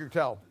ago, you can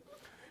tell.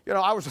 You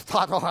know, I was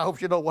thought, "Oh, I hope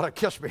she don't want to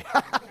kiss me."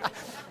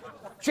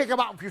 She came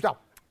out and she said,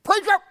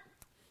 "Preacher,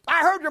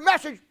 I heard your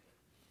message.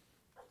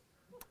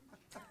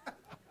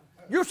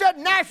 You said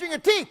gnashing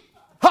of teeth."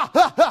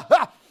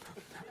 I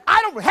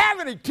don't have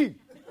any teeth.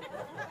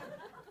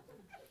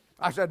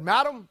 I said,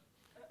 "Madam,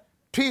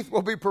 teeth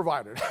will be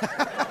provided."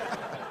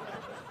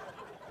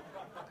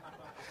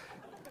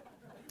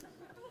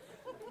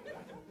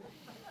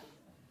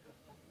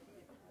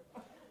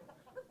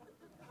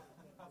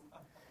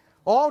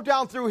 All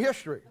down through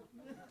history,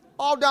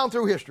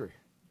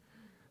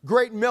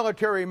 great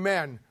military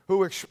men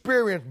who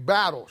experienced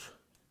battles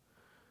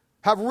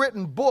have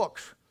written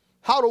books,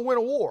 How to Win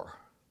a War.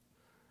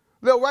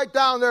 They'll write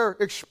down their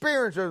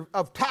experience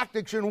of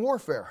tactics in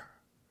warfare.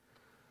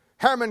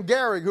 Hermann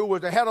Goering, who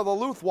was the head of the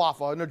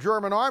Luftwaffe in the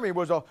German army,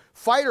 was a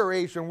fighter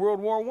ace in World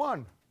War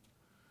I.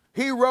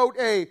 He wrote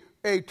a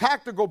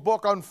tactical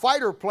book on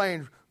fighter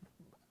planes.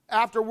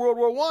 After World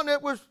War I,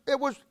 it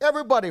was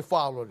everybody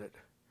followed it.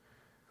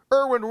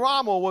 Erwin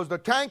Rommel was the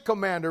tank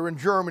commander in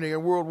Germany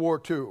in World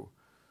War II.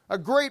 A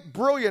great,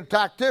 brilliant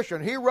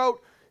tactician. He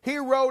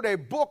wrote a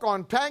book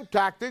on tank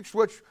tactics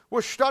which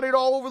was studied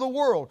all over the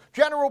world.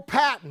 General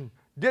Patton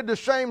did the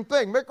same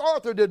thing.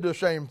 MacArthur did the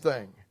same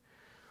thing.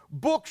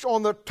 Books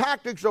on the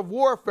tactics of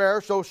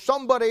warfare so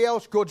somebody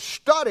else could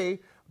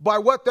study by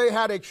what they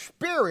had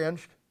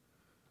experienced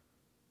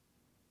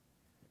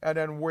and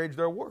then wage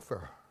their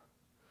warfare.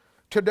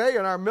 Today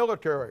in our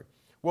military,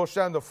 we'll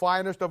send the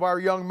finest of our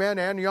young men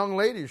and young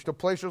ladies to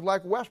places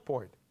like West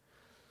Point,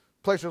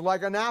 places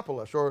like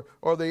Annapolis or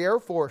the Air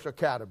Force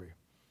Academy.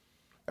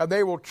 And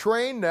they will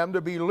train them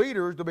to be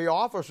leaders, to be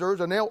officers,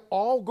 and they'll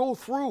all go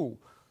through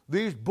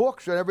these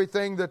books and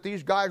everything that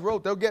these guys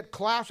wrote. They'll get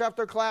class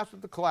after class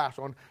after class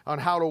on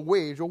how to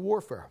wage a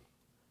warfare.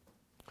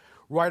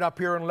 Right up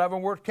here in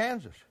Leavenworth,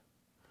 Kansas,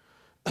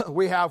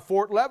 we have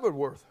Fort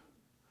Leavenworth.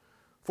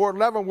 Fort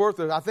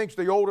Leavenworth, I think, is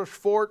the oldest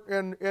fort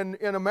in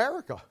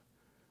America.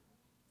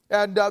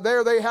 And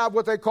there they have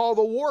what they call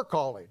the War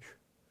College.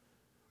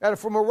 And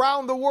from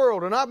around the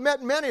world, and I've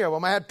met many of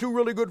them. I had 2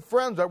 really good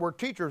friends that were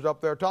teachers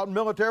up there, taught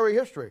military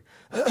history.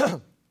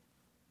 And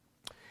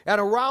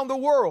around the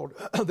world,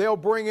 they'll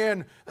bring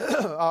in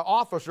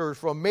officers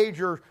from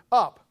majors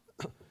up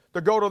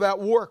to go to that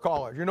War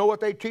College. You know what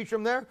they teach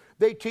them there?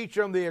 They teach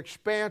them the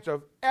expanse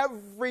of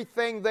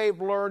everything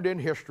they've learned in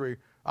history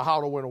of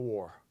how to win a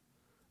war.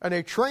 And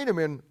they train them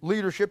in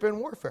leadership in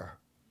warfare.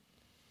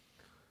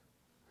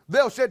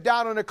 They'll sit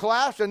down in a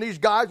class, and these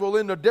guys will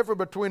learn the difference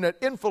between an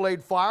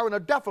enfilade fire and a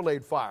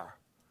defilade fire.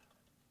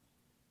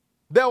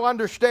 They'll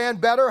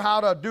understand better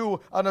how to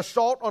do an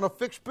assault on a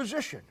fixed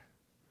position.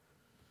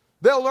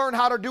 They'll learn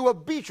how to do a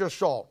beach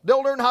assault.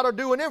 They'll learn how to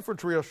do an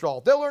infantry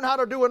assault. They'll learn how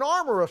to do an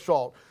armor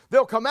assault.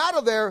 They'll come out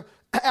of there,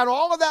 and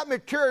all of that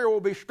material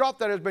will be stuff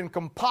that has been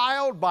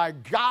compiled by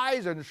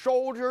guys and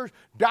soldiers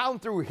down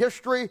through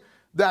history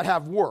that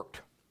have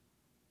worked.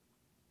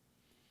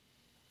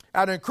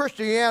 And in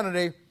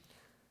Christianity,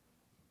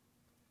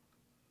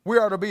 we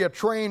are to be a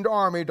trained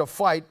army to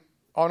fight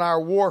on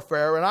our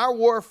warfare. And our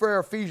warfare,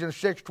 Ephesians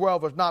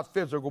 6:12, is not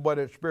physical, but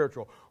it's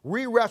spiritual.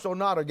 We wrestle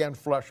not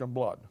against flesh and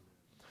blood.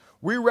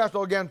 We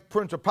wrestle against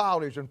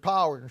principalities and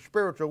powers and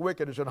spiritual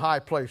wickedness in high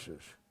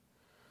places.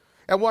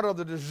 And one of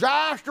the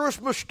disastrous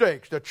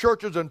mistakes that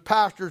churches and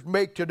pastors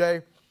make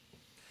today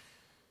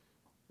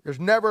is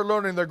never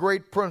learning the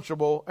great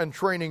principle and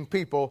training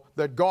people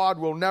that God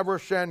will never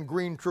send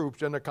green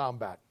troops into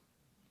combat.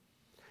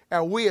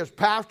 And we as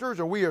pastors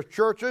and we as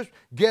churches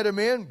get them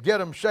in, get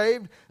them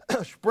saved,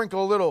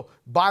 sprinkle a little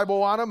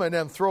Bible on them, and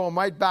then throw them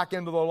right back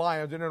into the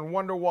lions and then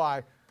wonder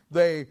why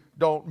they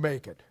don't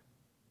make it.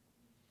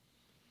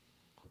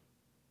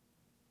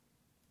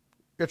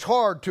 It's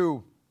hard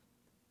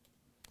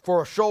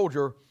for a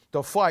soldier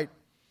to fight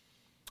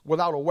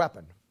without a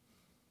weapon.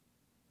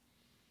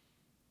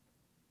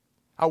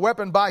 A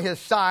weapon by his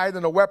side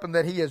and a weapon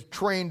that he is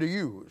trained to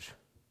use.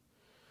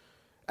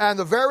 And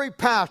the very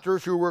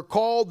pastors who were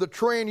called to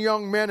train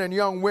young men and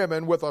young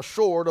women with a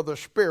sword of the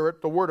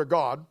Spirit, the Word of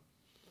God,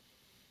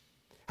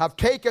 have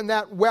taken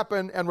that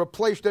weapon and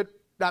replaced it,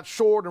 that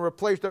sword, and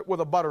replaced it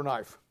with a butter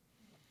knife.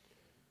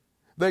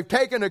 They've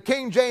taken the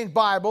King James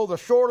Bible, the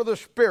sword of the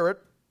Spirit,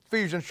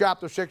 Ephesians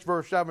chapter 6,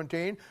 verse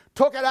 17,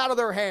 took it out of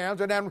their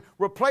hands and then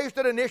replaced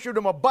it and issued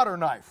them a butter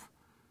knife.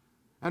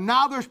 And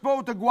now they're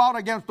supposed to go out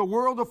against the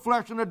world, the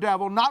flesh, and the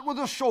devil, not with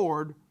a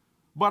sword,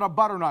 but a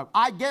butter knife.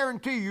 I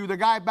guarantee you the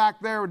guy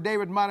back there,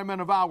 David might have been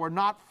of our,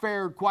 not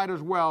fared quite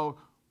as well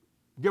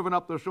giving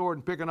up the sword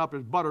and picking up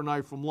his butter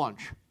knife from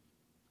lunch.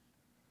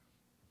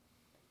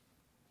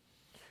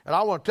 And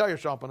I want to tell you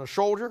something. A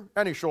soldier,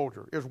 any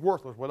soldier, is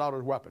worthless without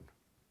his weapon.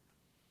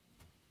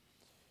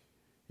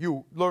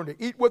 You learn to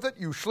eat with it.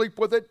 You sleep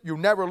with it. You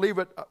never leave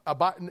it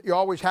you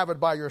always have it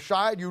by your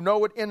side. You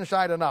know it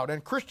inside and out.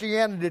 And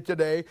Christianity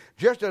today,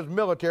 just as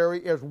military,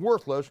 is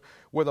worthless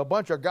with a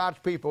bunch of God's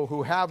people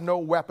who have no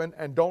weapon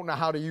and don't know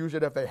how to use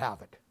it if they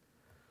have it.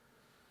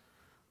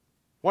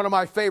 One of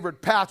my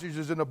favorite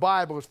passages in the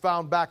Bible is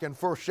found back in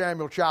 1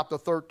 Samuel chapter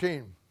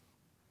 13.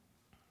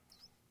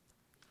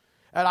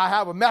 And I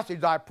have a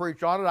message I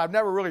preach on it. I've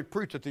never really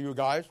preached it to you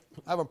guys.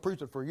 I haven't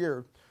preached it for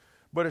years.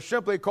 But it's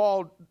simply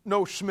called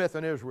No Smith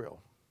in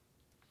Israel.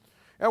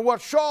 And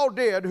what Saul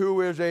did, who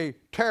is a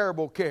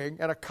terrible king,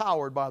 and a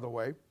coward, by the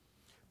way,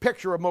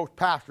 picture of most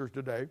pastors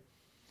today,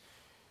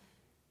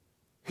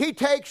 he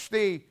takes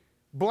the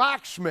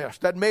blacksmiths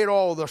that made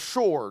all the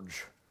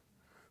swords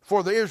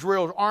for the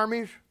Israel's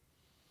armies,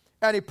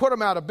 and he put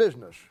them out of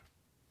business.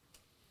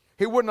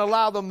 He wouldn't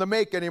allow them to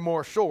make any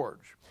more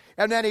swords.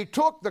 And then he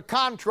took the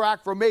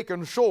contract for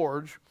making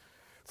swords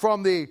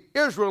from the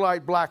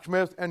Israelite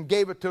blacksmith and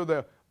gave it to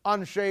the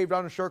unsaved,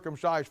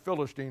 uncircumcised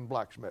Philistine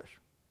blacksmiths.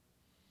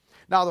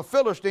 Now, the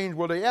Philistines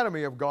were the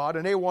enemy of God,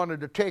 and they wanted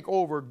to take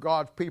over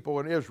God's people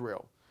in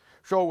Israel.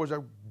 So it was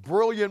a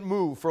brilliant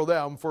move for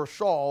them, for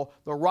Saul,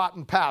 the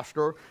rotten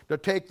pastor, to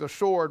take the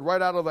sword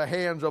right out of the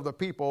hands of the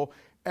people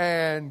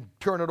and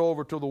turn it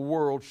over to the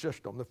world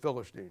system, the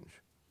Philistines.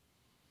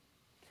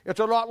 It's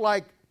a lot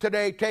like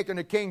today taking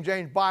the King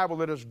James Bible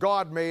that is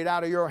God-made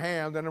out of your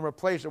hand and then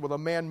replace it with a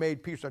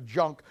man-made piece of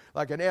junk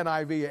like an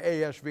NIV, an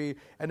ASV,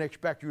 and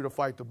expect you to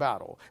fight the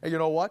battle. And you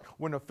know what?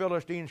 When the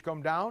Philistines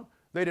come down,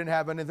 they didn't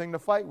have anything to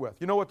fight with.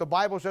 You know what the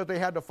Bible says they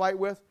had to fight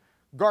with?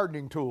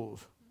 Gardening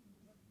tools.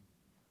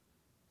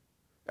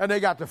 And they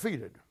got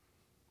defeated.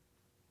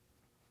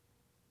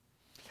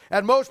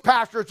 And most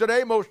pastors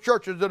today, most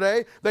churches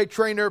today, they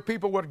train their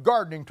people with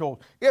gardening tools.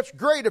 It's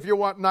great if you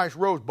want nice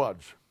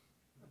rosebuds.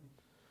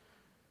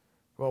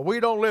 Well,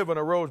 we don't live in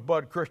a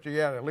rosebud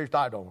Christianity, at least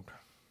I don't.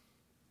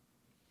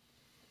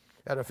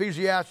 At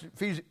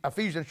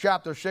Ephesians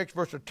chapter 6,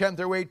 verses 10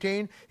 through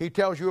 18, he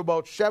tells you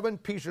about 7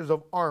 pieces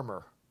of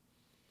armor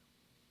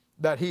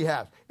that he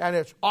has. And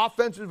it's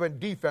offensive and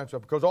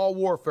defensive, because all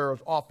warfare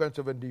is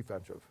offensive and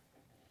defensive.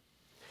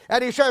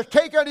 And he says,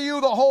 take unto you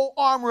the whole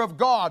armor of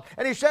God.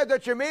 And he said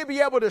that you may be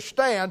able to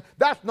stand.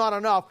 That's not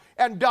enough.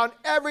 And done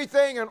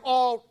everything and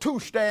all to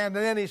stand.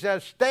 And then he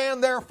says,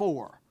 stand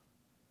therefore.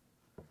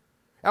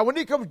 And when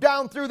he comes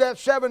down through that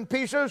 7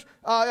 pieces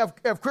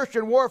of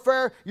Christian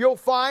warfare, you'll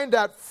find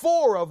that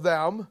 4 of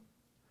them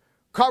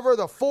cover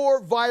the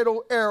 4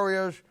 vital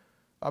areas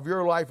of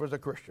your life as a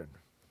Christian.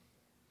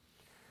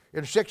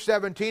 In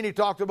 6:17, he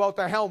talked about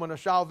the helmet of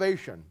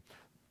salvation.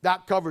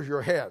 That covers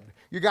your head.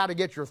 You got to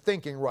get your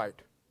thinking right.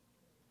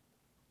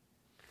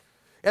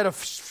 In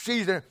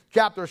Ephesians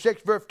chapter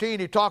 6:15,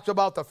 he talks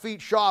about the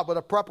feet shod with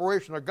the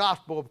preparation of the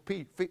gospel of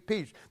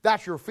peace.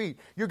 That's your feet.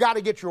 You got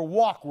to get your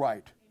walk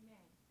right.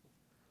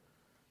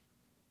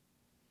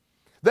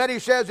 Then he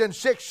says in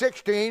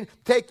 6:16,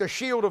 take the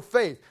shield of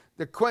faith.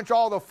 to quench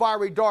all the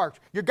fiery darts.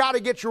 You got to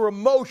get your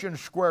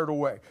emotions squared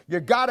away. You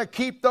got to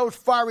keep those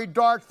fiery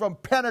darts from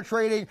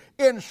penetrating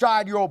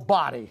inside your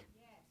body.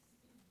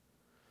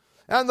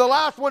 And the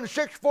last one,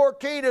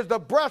 6:14, is the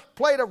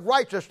breastplate of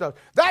righteousness.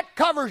 That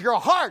covers your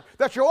heart,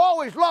 that you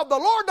always love the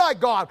Lord thy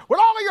God with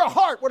all of your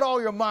heart, with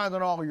all your mind,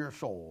 and all of your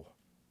soul.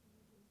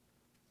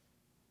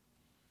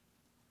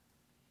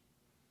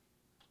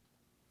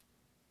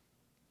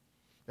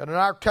 And in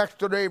our text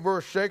today,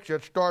 verse 6,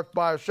 it starts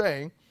by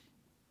saying,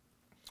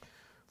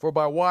 for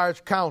by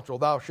wise counsel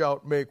thou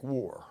shalt make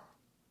war.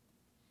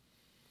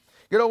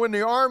 You know, in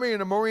the Army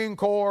and the Marine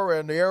Corps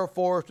and the Air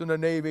Force and the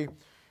Navy,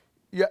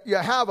 you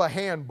have a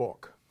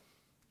handbook.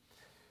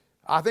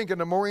 I think in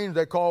the Marines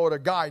they call it a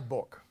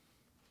guidebook.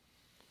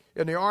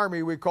 In the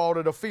Army we called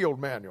it a field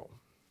manual.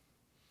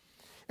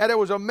 And it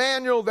was a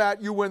manual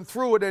that you went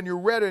through it and you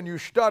read and you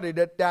studied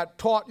it that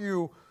taught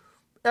you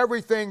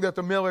everything that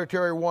the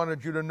military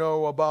wanted you to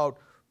know about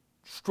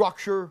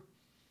structure,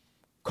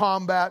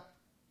 combat.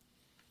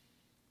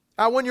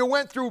 And when you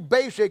went through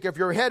basic, if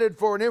you're headed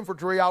for an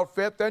infantry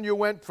outfit, then you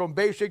went from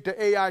basic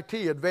to AIT,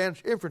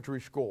 Advanced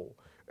Infantry School.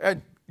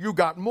 And you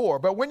got more.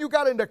 But when you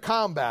got into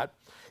combat,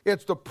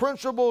 it's the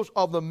principles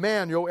of the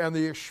manual and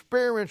the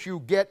experience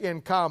you get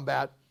in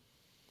combat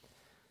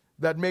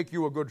that make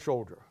you a good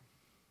soldier.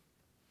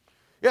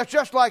 It's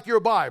just like your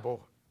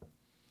Bible.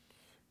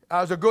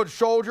 As a good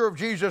soldier of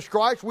Jesus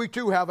Christ, we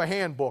too have a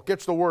handbook.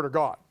 It's the Word of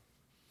God.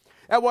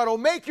 And what will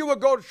make you a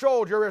good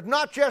soldier is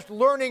not just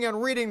learning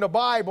and reading the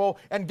Bible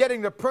and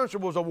getting the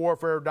principles of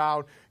warfare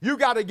down. You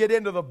got to get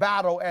into the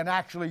battle and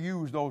actually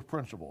use those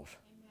principles.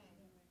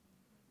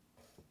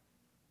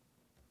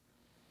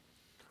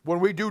 When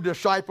we do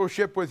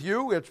discipleship with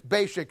you, it's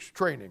basics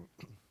training.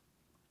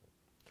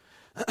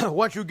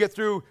 Once you get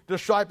through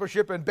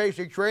discipleship and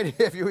basic training,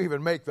 if you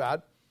even make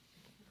that,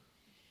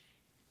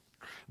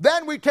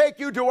 then we take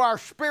you to our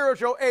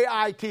spiritual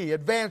AIT,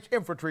 Advanced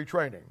Infantry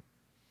Training.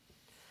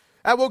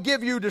 And we'll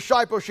give you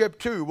discipleship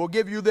too. We'll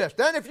give you this.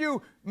 Then if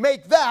you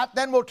make that,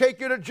 then we'll take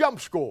you to jump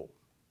school.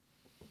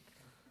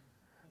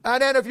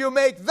 And then if you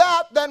make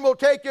that, then we'll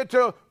take you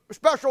to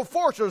Special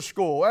Forces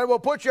School, and we'll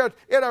put you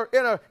in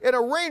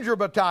a Ranger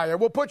battalion.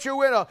 We'll put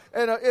you in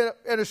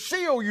a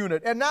SEAL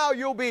unit, and now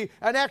you'll be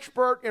an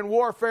expert in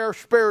warfare,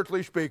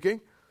 spiritually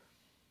speaking.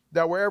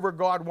 That wherever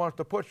God wants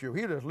to put you,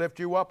 He'll just lift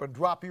you up and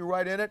drop you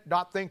right in it.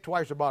 Not think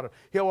twice about it.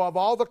 He'll have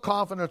all the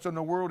confidence in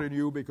the world in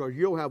you because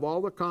you'll have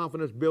all the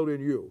confidence built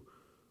in you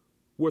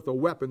with the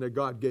weapon that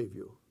God gave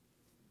you.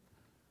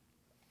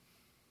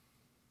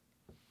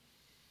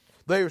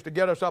 They used to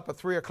get us up at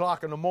 3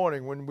 o'clock in the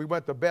morning when we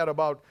went to bed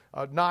about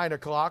 9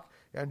 o'clock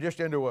and just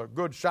into a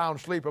good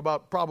sound sleep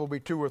about probably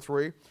 2 or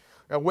 3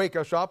 and wake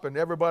us up and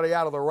everybody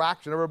out of the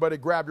racks and everybody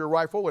grab your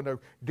rifle and the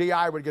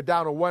DI would get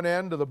down to one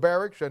end of the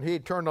barracks and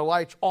he'd turn the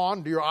lights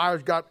on. Your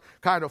eyes got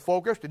kind of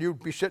focused and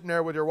you'd be sitting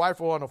there with your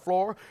rifle on the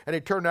floor and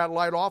he'd turn that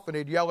light off and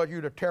he'd yell at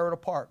you to tear it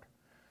apart.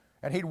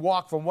 And he'd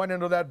walk from one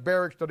end of that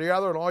barracks to the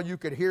other and all you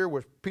could hear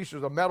was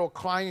pieces of metal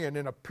clanging and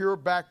in a pure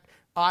back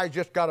eyes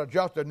just got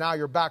adjusted, now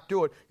you're back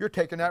to it. You're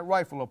taking that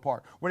rifle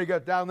apart. When he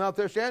got down at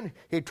this end,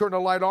 he'd turn the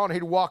light on,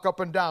 he'd walk up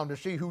and down to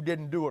see who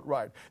didn't do it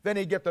right. Then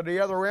he'd get to the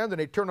other end, and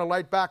he'd turn the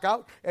light back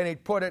out, and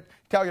he'd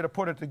tell you to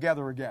put it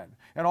together again.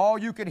 And all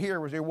you could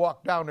hear was he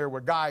walked down there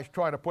with guys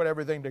trying to put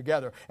everything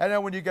together. And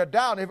then when you get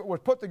down, if it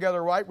was put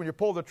together right, when you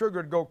pull the trigger,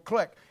 it'd go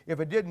click. If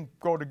it didn't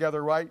go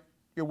together right,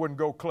 it wouldn't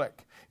go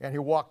click. And he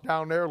walked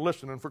down there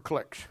listening for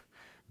clicks.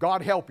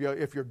 God help you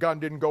if your gun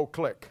didn't go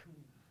click.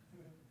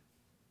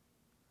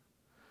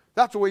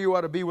 That's the way you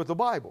ought to be with the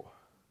Bible.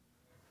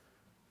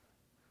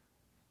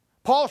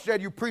 Paul said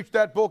you preach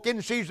that book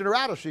in season or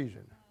out of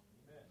season.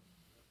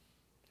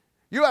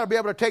 You ought to be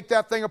able to take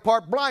that thing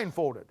apart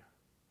blindfolded.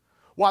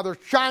 While there's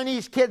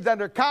Chinese kids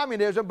under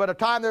communism, by the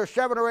time they're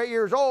 7 or 8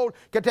 years old,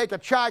 can take a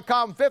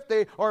Chi-Com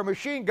 50 or a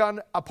machine gun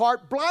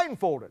apart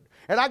blindfolded.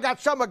 And I got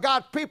some of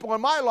God's people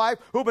in my life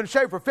who've been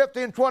saved for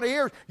 50 and 20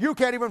 years. You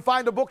can't even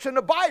find the books in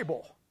the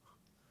Bible.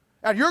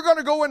 And you're going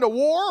to go into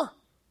war?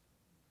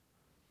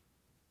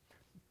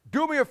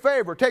 Do me a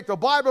favor, take the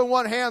Bible in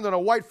one hand and a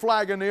white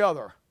flag in the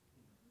other.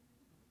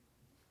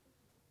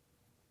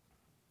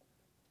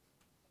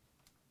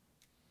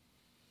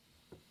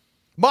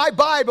 My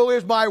Bible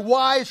is my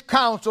wise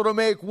counsel to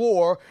make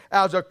war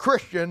as a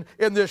Christian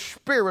in this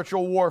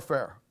spiritual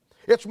warfare.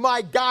 It's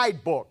my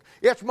guidebook.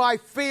 It's my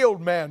field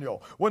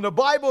manual. When the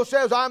Bible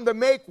says I'm to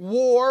make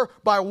war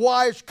by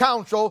wise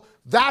counsel,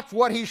 that's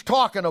what he's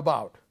talking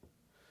about.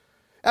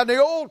 And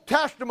the Old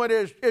Testament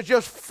is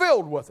just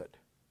filled with it.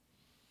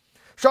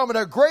 Some of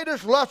the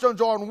greatest lessons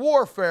on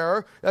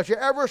warfare that you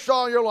ever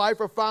saw in your life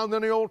are found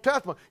in the Old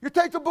Testament. You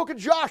take the book of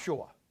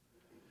Joshua.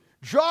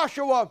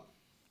 Joshua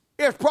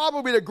is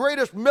probably the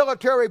greatest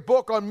military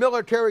book on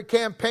military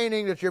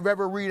campaigning that you've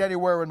ever read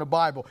anywhere in the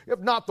Bible, if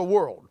not the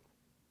world.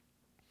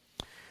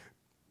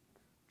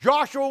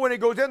 Joshua, when he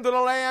goes into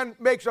the land,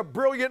 makes a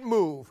brilliant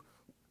move,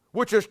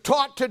 which is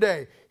taught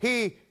today.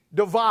 He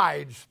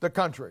divides the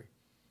country.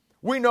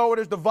 We know it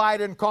is divide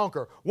and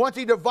conquer. Once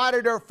he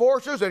divided their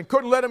forces and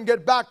couldn't let them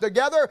get back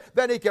together,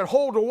 then he could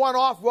hold the one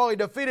off while he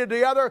defeated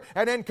the other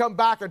and then come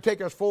back and take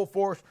his full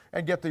force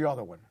and get the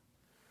other one.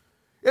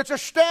 It's a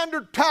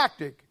standard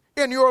tactic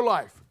in your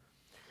life.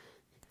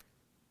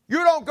 You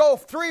don't go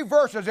 3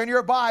 verses in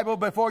your Bible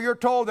before you're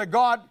told that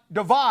God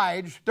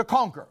divides to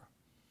conquer.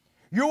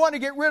 You want to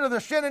get rid of the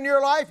sin in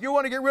your life, you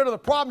want to get rid of the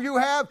problem you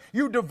have,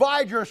 you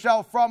divide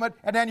yourself from it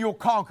and then you'll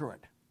conquer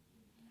it.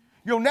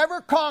 You'll never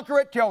conquer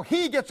it till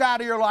he gets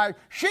out of your life,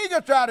 she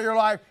gets out of your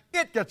life,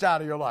 it gets out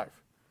of your life.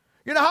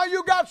 You know how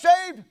you got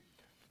saved?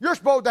 You're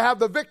supposed to have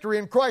the victory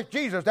in Christ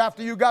Jesus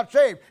after you got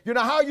saved. You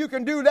know how you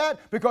can do that?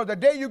 Because the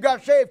day you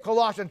got saved,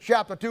 Colossians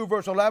chapter 2,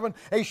 verse 11,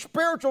 a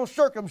spiritual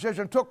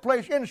circumcision took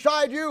place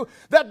inside you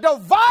that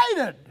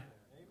divided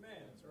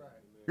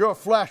your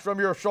flesh from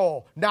your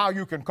soul. Now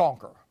you can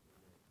conquer.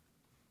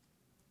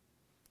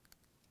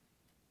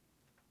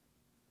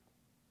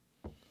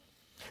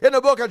 In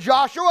the book of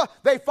Joshua,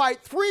 they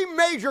fight 3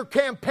 major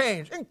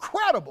campaigns.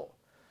 Incredible.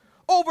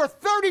 Over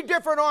 30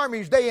 different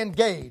armies they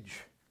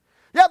engage.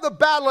 You have the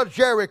Battle of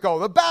Jericho,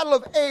 the Battle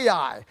of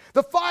Ai,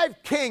 the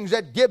 5 kings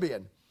at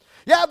Gibeon.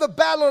 You have the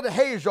Battle of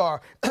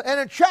Hazor.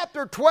 And in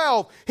chapter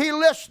 12, he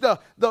lists the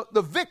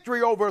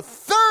victory over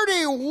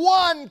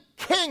 31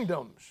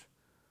 kingdoms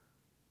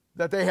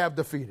that they have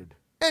defeated.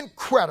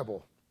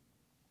 Incredible.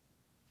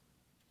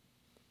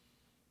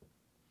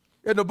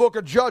 In the book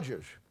of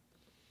Judges,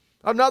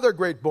 another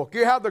great book,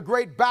 you have the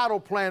great battle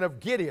plan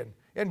of Gideon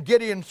in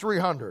Gideon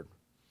 300.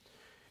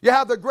 You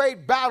have the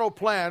great battle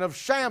plan of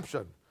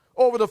Samson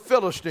over the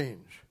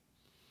Philistines.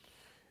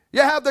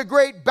 You have the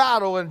great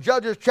battle in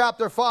Judges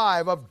chapter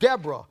 5 of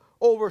Deborah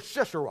over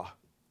Sisera.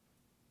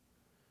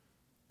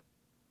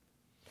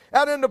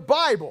 And in the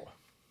Bible,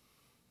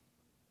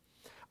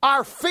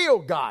 our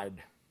field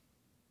guide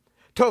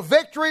to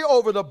victory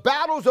over the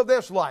battles of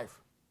this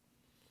life.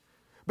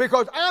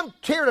 Because I'm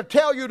here to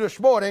tell you this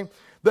morning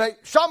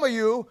that some of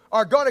you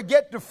are going to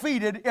get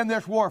defeated in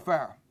this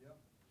warfare.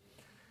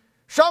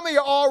 Some of you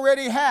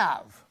already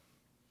have.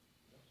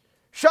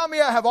 Some of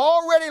you have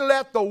already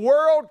let the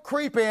world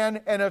creep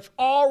in and it's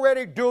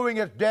already doing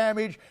its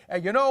damage.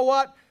 And you know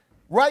what?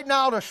 Right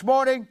now this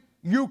morning,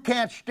 you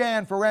can't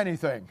stand for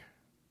anything.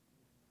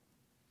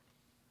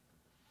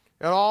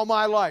 In all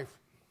my life,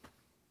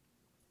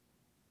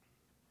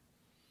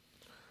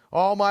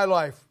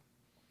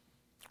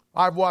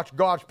 I've watched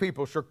God's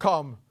people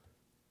succumb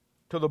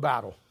to the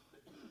battle.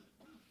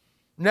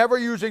 Never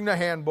using the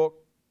handbook.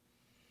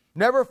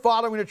 Never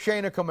following the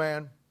chain of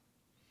command.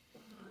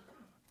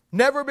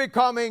 Never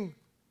becoming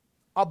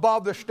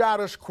above the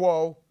status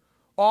quo.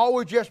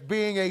 Always just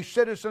being a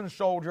citizen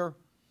soldier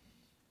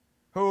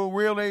who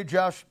really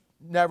just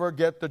never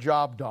get the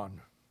job done.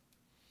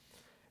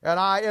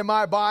 And in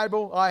my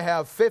Bible, I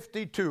have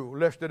 52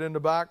 listed in the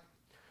back.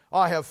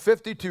 I have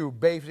 52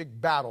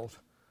 basic battles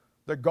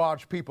that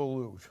God's people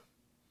lose.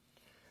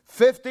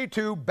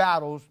 52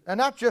 battles, and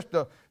not just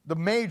the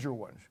major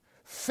ones.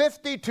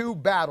 52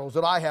 battles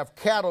that I have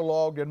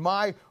cataloged in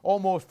my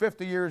almost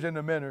 50 years in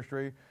the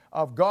ministry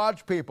of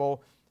God's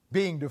people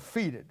being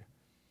defeated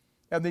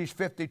in these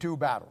 52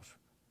 battles.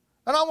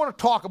 And I want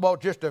to talk about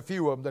just a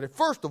few of them. That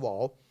first of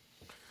all,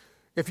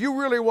 if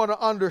you really want to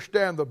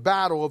understand the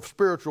battle of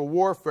spiritual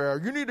warfare,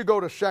 you need to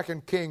go to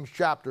 2 Kings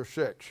chapter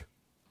 6.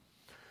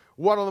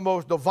 One of the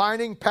most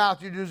divining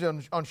passages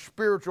on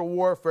spiritual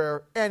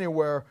warfare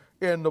anywhere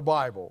in the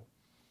Bible.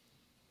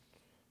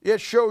 It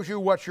shows you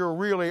what you're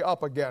really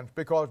up against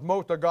because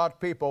most of God's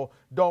people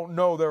don't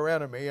know their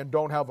enemy and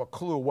don't have a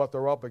clue what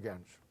they're up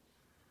against.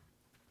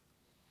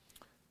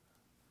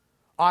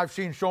 I've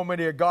seen so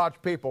many of God's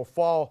people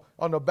fall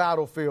on the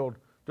battlefield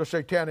to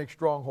satanic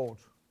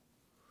strongholds.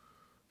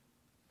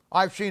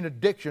 I've seen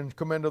addictions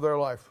come into their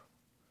life.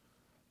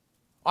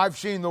 I've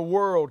seen the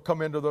world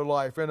come into their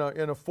life in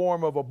a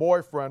form of a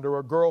boyfriend or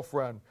a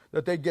girlfriend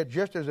that they get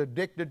just as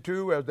addicted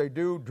to as they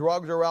do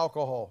drugs or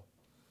alcohol.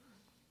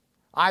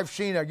 I've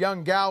seen a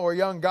young gal or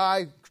young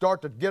guy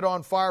start to get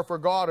on fire for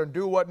God and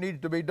do what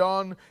needs to be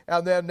done,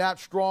 and then that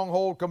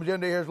stronghold comes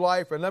into his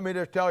life. And let me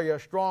just tell you, a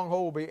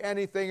stronghold will be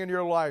anything in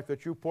your life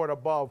that you put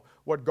above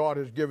what God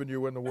has given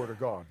you in the Word of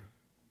God.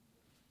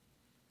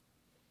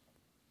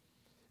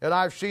 And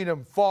I've seen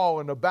him fall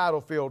in the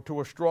battlefield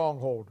to a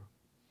stronghold.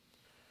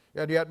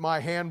 And yet my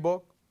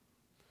handbook,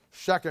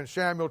 2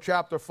 Samuel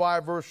chapter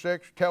 5, verse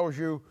 6, tells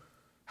you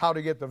how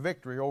to get the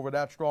victory over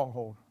that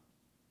stronghold.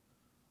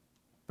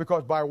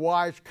 Because by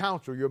wise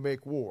counsel you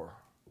make war.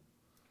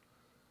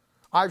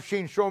 I've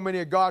seen so many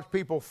of God's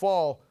people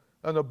fall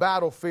on the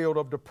battlefield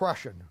of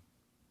depression.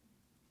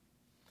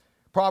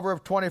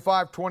 Proverbs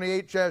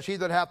 25:28 says, "He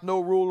that hath no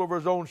rule over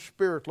his own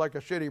spirit like a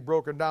city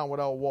broken down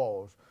without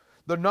walls."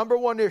 The number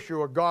one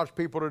issue of God's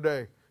people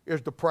today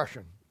is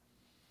depression.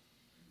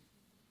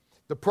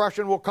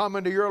 Depression will come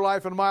into your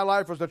life and my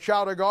life as a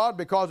child of God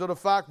because of the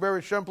fact,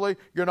 very simply,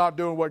 you're not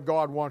doing what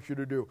God wants you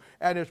to do.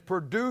 And it's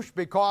produced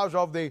because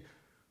of the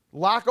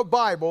lack of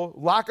Bible,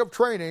 lack of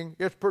training.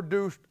 It's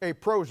produced a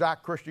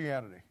Prozac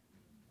Christianity.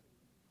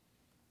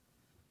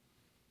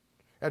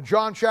 And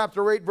John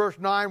chapter 8, verse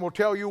 9 will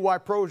tell you why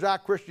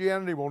Prozac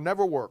Christianity will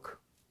never work.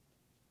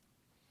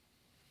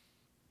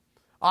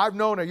 I've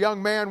known a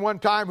young man one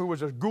time who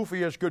was as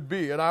goofy as could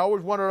be, and I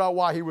always wondered out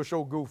why he was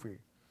so goofy.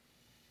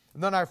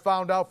 And then I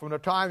found out from the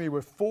time he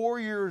was 4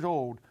 years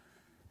old,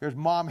 his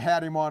mom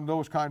had him on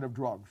those kind of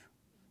drugs.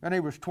 And he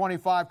was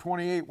 25,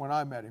 28 when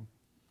I met him.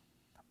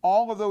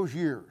 All of those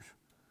years,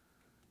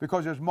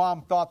 because his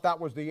mom thought that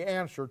was the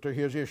answer to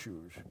his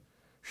issues.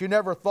 She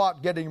never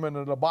thought getting him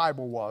into the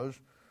Bible was.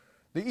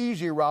 The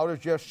easy route is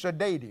just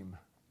sedate him.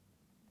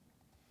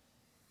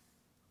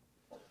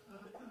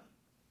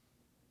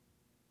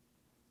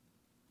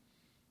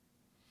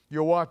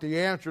 You want the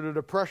answer to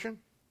depression?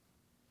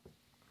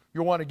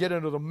 You want to get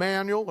into the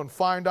manual and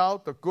find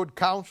out the good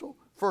counsel?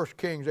 1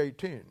 Kings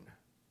 18.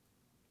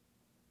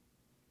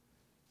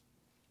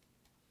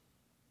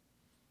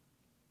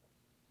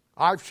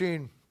 I've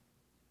seen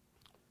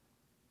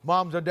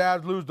moms and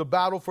dads lose the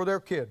battle for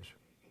their kids.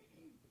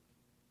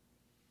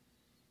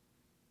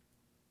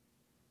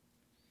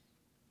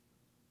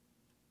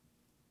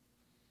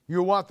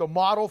 You want the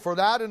model for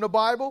that in the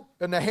Bible,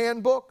 in the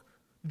handbook?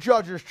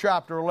 Judges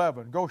chapter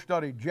 11. Go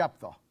study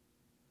Jephthah.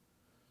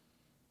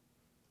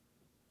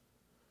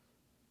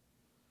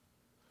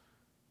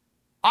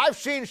 I've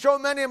seen so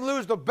many of them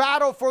lose the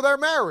battle for their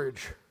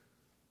marriage.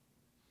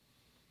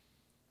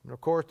 And of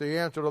course, the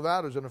answer to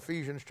that is in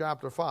Ephesians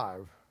chapter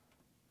 5.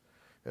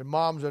 And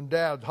moms and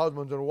dads,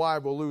 husbands and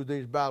wives will lose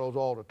these battles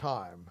all the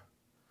time.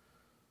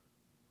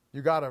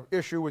 You got an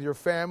issue with your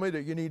family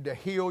that you need to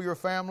heal your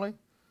family?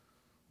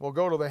 Well,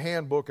 go to the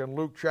handbook in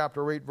Luke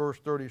chapter 8, verse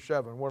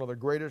 37, one of the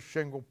greatest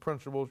single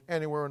principles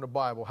anywhere in the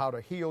Bible, how to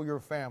heal your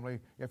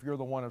family if you're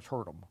the one that's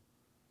hurt them.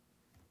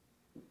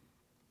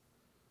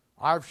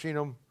 I've seen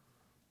them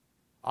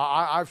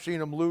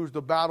lose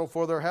the battle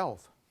for their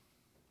health.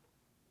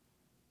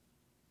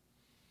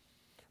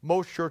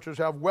 Most churches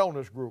have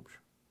wellness groups.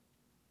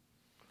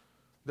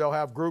 They'll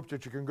have groups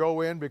that you can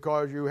go in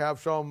because you have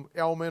some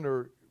ailment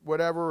or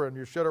whatever, and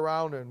you sit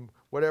around and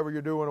whatever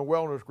you do in a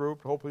wellness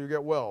group, hopefully you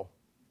get well.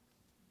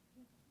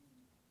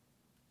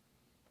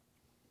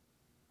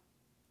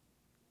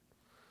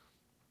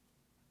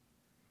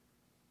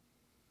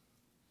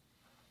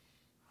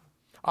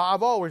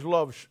 I've always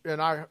loved,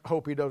 and I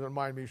hope he doesn't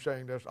mind me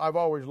saying this, I've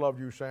always loved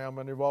you, Sam,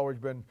 and you've always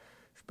been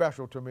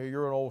special to me.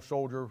 You're an old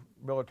soldier,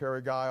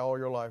 military guy all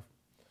your life.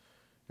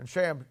 And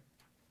Sam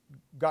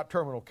got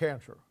terminal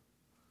cancer.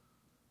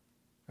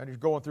 And he's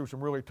going through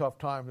some really tough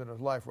times in his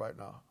life right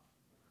now.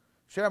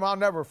 Sam, I'll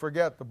never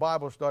forget the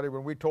Bible study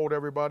when we told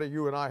everybody,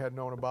 you and I had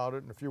known about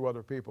it and a few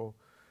other people.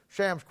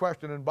 Sam's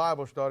question in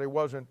Bible study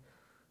wasn't,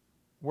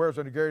 where's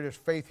the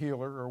greatest faith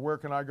healer, or where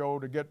can I go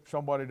to get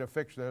somebody to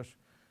fix this?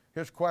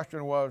 His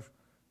question was,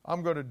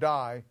 I'm going to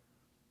die.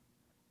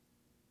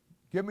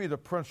 Give me the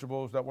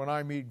principles that when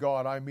I meet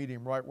God, I meet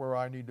him right where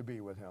I need to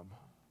be with him.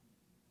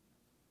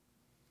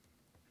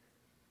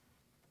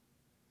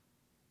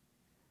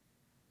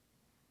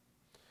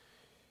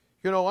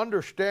 You know,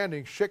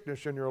 understanding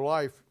sickness in your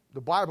life,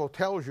 the Bible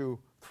tells you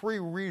 3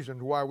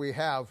 reasons why we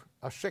have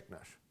a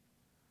sickness.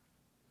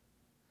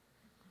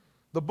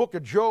 The book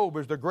of Job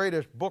is the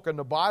greatest book in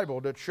the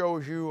Bible that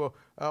shows you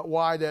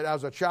why that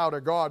as a child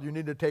of God you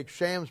need to take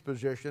Sam's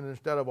position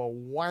instead of a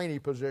whiny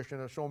position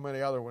that so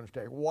many other ones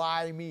take.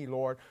 Why me,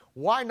 Lord?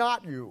 Why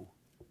not you?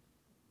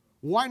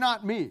 Why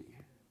not me?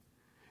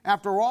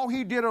 After all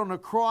he did on the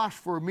cross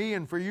for me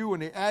and for you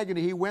and the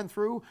agony he went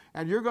through,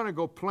 and you're going to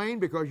go plain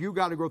because you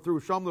got to go through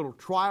some little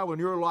trial in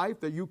your life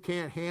that you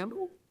can't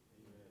handle?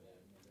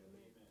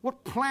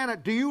 What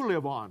planet do you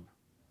live on?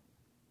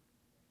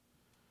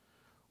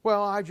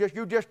 Well,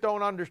 you just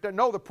don't understand.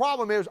 No, the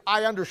problem is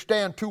I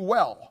understand too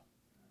well.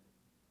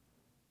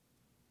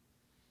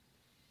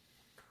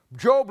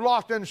 Job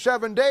lost in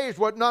 7 days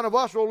what none of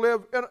us will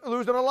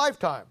lose in a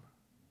lifetime.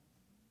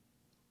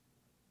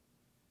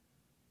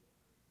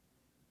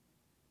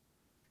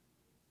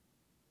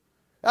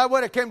 And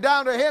when it came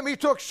down to him, he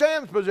took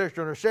Sam's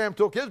position, or Sam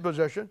took his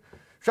position.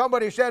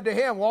 Somebody said to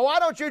him, well, why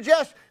don't you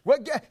just...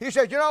 He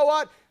said, you know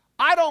what?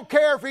 I don't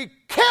care if he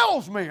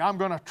kills me. I'm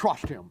going to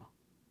trust him.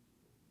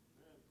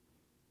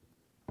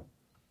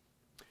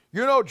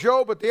 You know,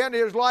 Job at the end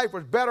of his life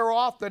was better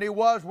off than he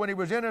was when he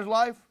was in his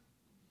life,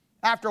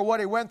 after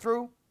what he went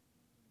through.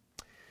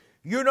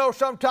 You know,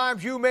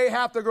 sometimes you may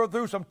have to go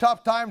through some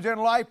tough times in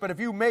life, but if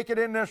you make it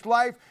in this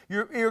life,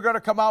 you're going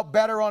to come out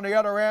better on the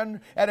other end.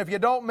 And if you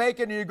don't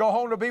make it and you go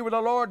home to be with the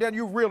Lord, then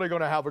you're really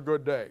going to have a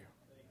good day.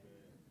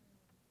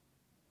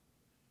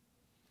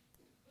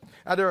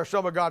 And there are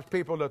some of God's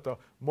people that the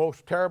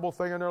most terrible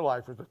thing in their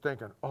life is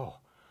thinking, oh,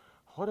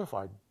 what if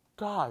I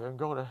die and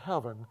go to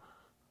heaven?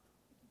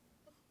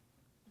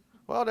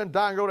 Well, then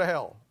die and go to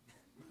hell.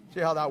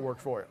 See how that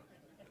works for you.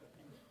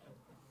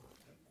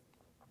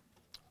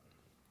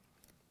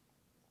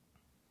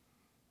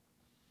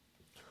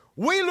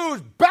 We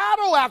lose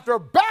battle after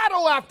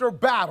battle after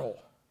battle.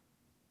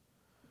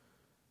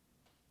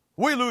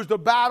 We lose the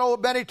battle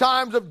many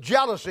times of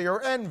jealousy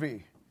or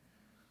envy.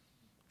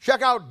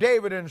 Check out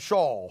David and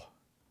Saul.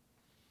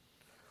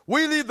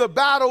 We lose the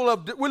battle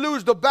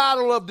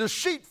of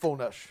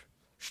deceitfulness.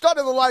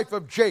 Study the life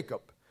of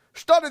Jacob.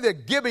 Study the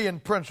Gibeon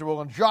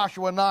principle in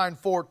Joshua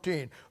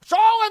 9:14. It's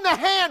all in the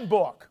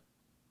handbook.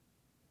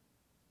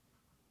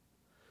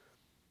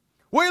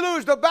 We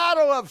lose the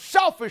battle of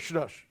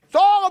selfishness. It's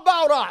all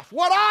about us,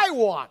 what I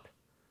want.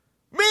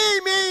 Me,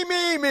 me,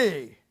 me,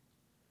 me.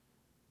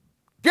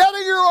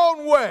 Getting your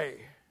own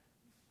way.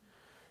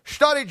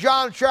 Study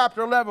John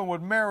chapter 11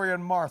 with Mary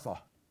and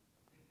Martha.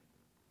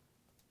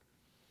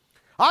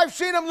 I've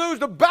seen them lose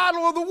the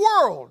battle of the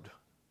world.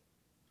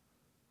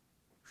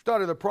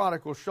 Study the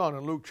prodigal son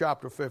in Luke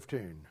chapter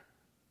 15.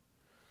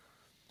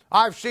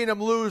 I've seen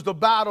them lose the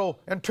battle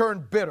and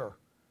turn bitter.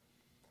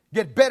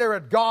 Get bitter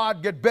at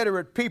God, get bitter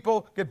at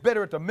people, get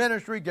bitter at the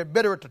ministry, get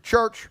bitter at the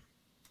church.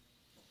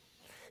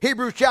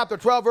 Hebrews chapter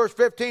 12 verse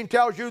 15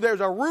 tells you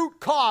there's a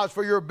root cause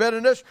for your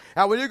bitterness.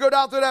 And when you go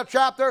down through that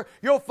chapter,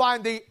 you'll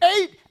find the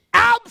 8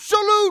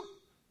 absolute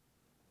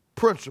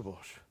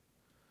principles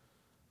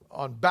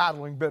on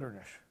battling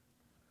bitterness.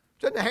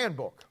 It's in the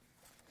handbook.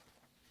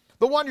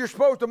 The one you're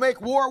supposed to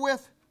make war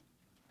with.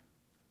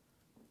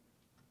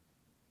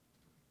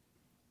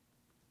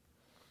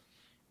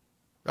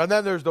 And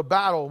then there's the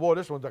battle. Boy,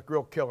 this one's a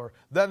real killer.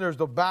 Then there's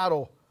the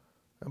battle,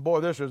 and boy,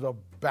 this is a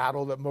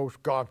battle that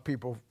most God's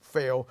people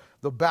fail.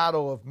 The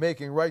battle of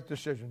making right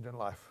decisions in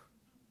life.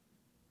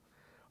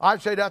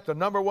 I'd say that's the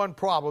number one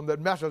problem that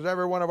messes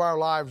every one of our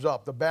lives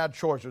up, the bad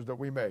choices that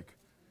we make.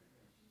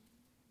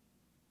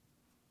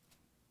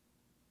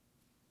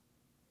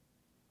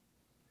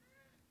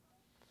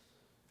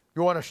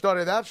 You want to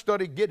study that?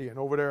 Study Gideon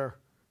over there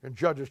in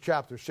Judges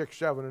chapter 6,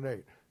 7, and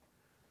 8.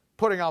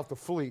 Putting out the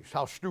fleece,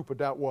 how stupid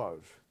that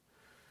was.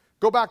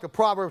 Go back to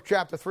Proverbs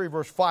chapter 3,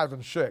 verse 5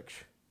 and 6.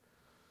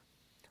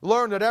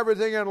 Learn that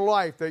everything in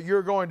life that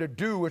you're going to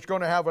do is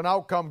going to have an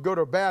outcome, good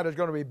or bad, is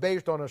going to be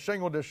based on a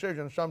single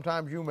decision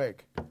sometimes you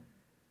make.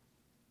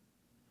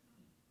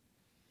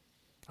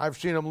 I've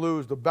seen them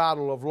lose the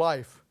battle of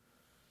life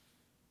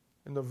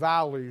in the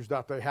valleys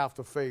that they have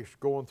to face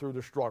going through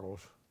the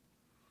struggles.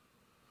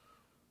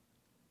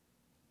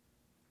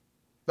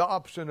 The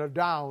ups and the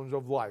downs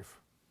of life.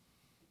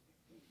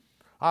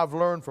 I've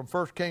learned from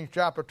 1 Kings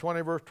chapter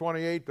 20, verse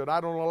 28, that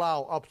I don't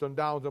allow ups and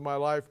downs in my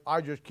life.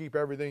 I just keep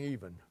everything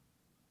even.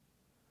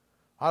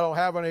 I don't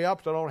have any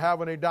ups, I don't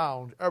have any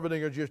downs.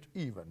 Everything is just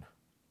even.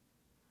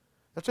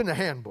 That's in the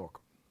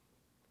handbook.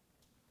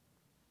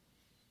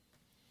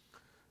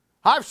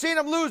 I've seen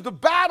them lose the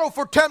battle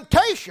for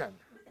temptation.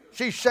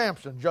 See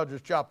Samson,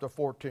 Judges chapter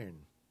 14.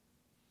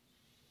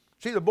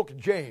 See the book of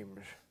James.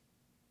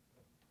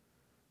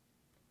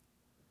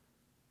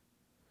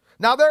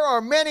 Now, there are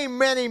many,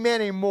 many,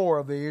 many more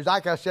of these.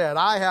 Like I said,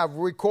 I have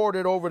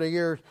recorded over the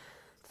years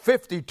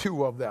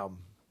 52 of them.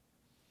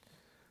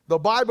 The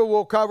Bible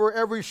will cover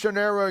every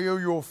scenario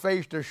you'll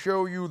face to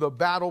show you the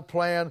battle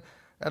plan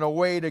and a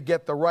way to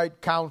get the right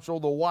counsel,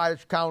 the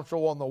wise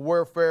counsel on the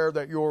warfare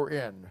that you're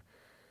in.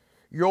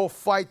 You'll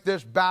fight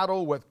this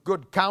battle with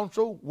good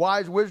counsel,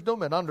 wise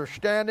wisdom, and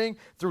understanding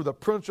through the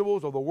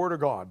principles of the Word of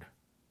God.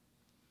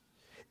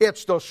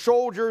 It's the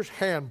soldier's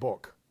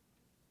handbook.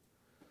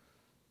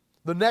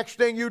 The next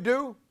thing you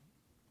do,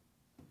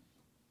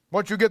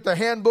 once you get the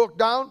handbook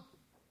down,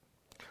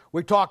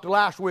 we talked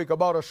last week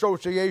about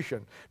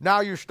association.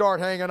 Now you start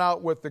hanging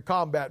out with the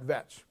combat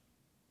vets.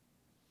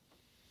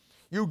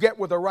 You get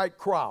with the right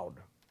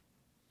crowd.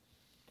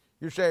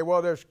 You say,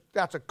 well,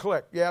 that's a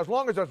clique. Yeah, as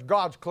long as it's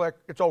God's clique,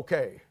 it's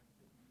okay.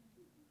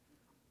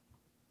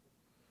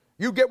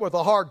 You get with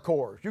the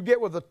hardcores. You get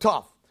with the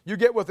tough. You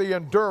get with the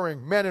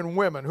enduring men and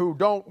women who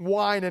don't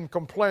whine and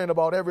complain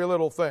about every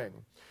little thing.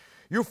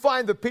 You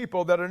find the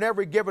people that in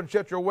every given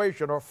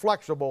situation are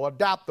flexible,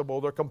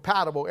 adaptable, they're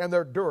compatible, and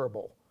they're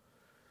durable.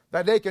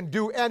 That they can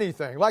do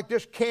anything. Like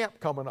this camp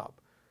coming up.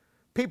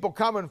 People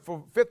coming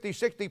from 50,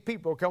 60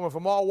 people coming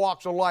from all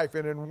walks of life,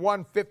 and in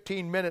one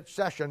 15-minute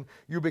session,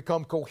 you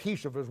become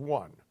cohesive as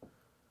one.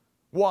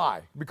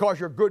 Why? Because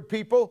you're good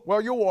people?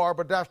 Well, you are,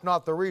 but that's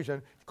not the reason.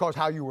 It's because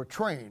how you were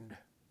trained.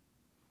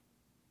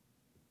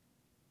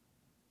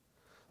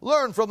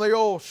 Learn from the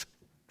old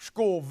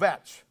school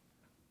vets.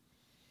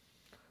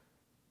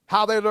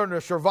 How they learn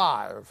to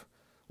survive.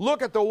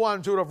 Look at the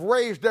ones who have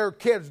raised their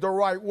kids the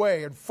right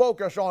way and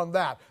focus on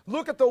that.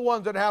 Look at the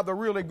ones that have the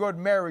really good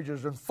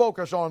marriages and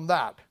focus on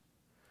that.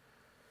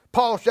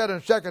 Paul said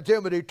in 2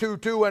 Timothy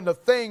 2:2, and the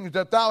things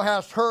that thou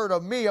hast heard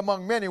of me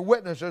among many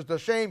witnesses, the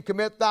same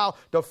commit thou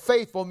to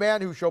faithful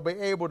men who shall be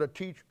able to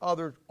teach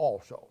others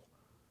also.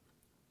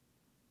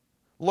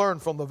 Learn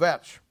from the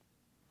vets.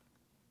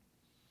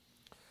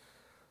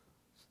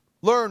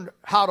 Learn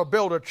how to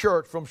build a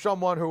church from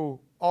someone who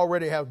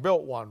already has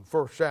built one,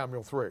 1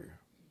 Samuel 3.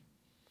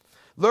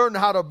 Learn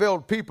how to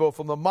build people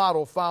from the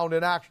model found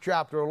in Acts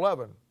chapter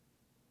 11.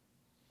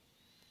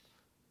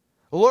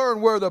 Learn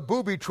where the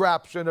booby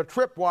traps and the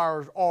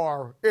tripwires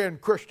are in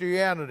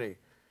Christianity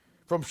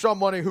from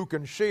somebody who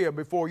can see them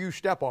before you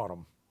step on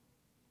them.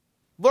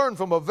 Learn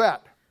from a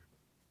vet.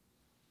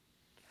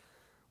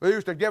 They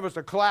used to give us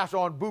a class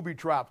on booby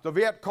traps. The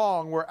Viet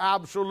Cong were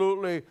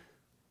absolutely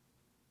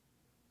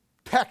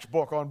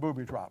textbook on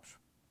booby traps.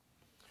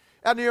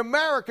 And the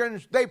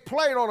Americans, they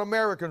played on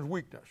Americans'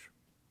 weakness.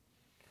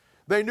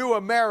 They knew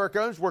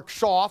Americans were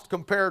soft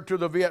compared to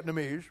the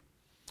Vietnamese.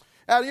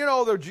 And you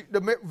know,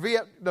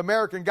 the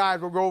American guys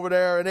would go over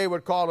there and they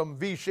would call them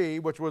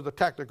VC, which was the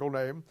technical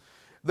name.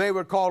 They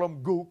would call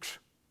them gooks.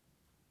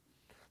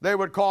 They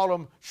would call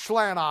them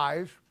slant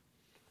eyes.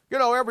 You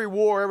know, every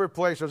war, every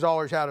place has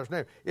always had its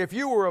name. If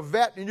you were a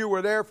vet and you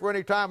were there for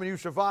any time and you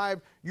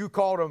survived, you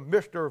called him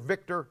Mr.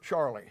 Victor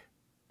Charlie.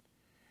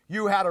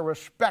 You had a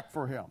respect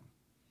for him.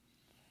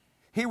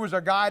 He was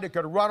a guy that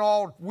could run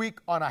all week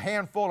on a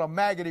handful of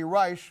maggoty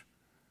rice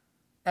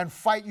and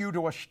fight you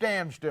to a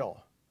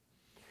standstill.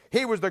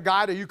 He was the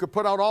guy that you could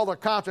put out all the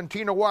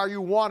concertina wire you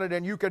wanted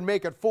and you could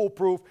make it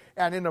foolproof,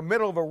 and in the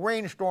middle of a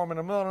rainstorm in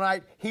the middle of the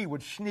night, he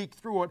would sneak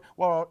through it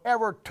without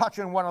ever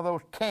touching one of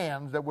those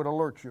cans that would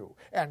alert you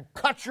and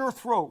cut your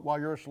throat while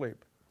you're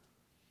asleep.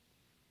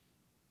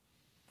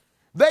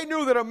 They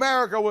knew that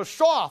America was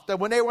soft, and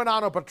when they went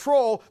on a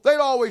patrol, they'd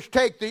always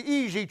take the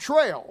easy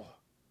trail.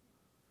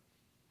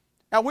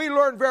 And we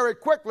learned very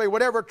quickly,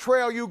 whatever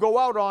trail you go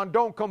out on,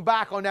 don't come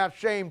back on that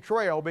same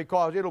trail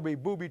because it'll be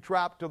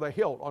booby-trapped to the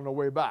hilt on the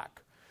way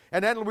back.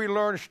 And then we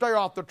learned, stay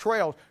off the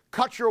trails.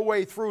 Cut your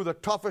way through the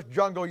toughest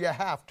jungle you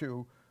have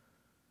to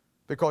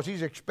because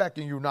he's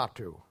expecting you not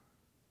to.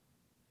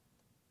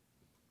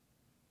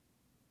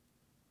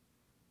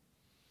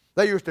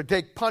 They used to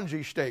take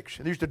punji stakes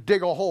and they used to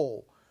dig a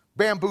hole,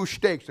 bamboo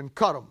stakes, and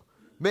cut them,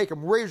 make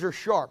them razor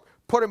sharp,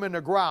 put them in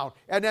the ground,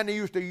 and then they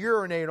used to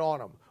urinate on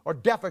them or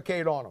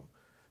defecate on them.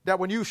 That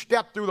when you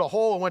stepped through the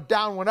hole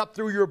and went up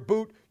through your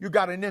boot, you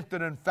got an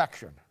instant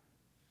infection.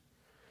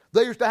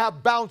 They used to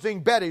have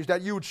bouncing betties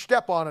that you would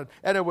step on it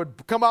and it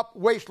would come up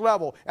waist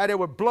level and it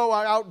would blow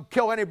out and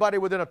kill anybody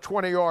within a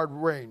 20-yard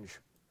range.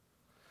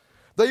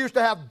 They used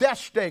to have death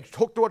stakes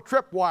hooked to a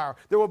tripwire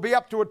that would be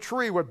up to a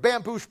tree with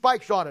bamboo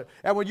spikes on it.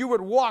 And when you would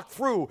walk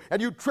through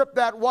and you trip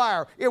that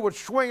wire, it would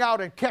swing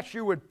out and catch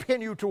you and pin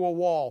you to a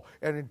wall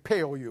and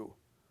impale you.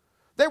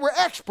 They were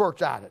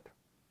experts at it.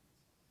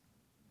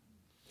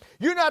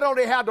 You not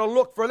only had to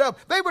look for them,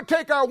 they would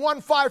take our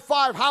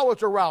 155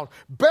 howitzer rounds,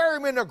 bury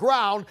them in the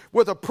ground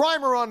with a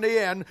primer on the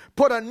end,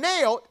 put a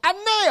nail,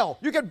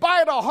 you could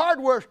buy it at a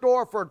hardware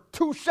store for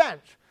 2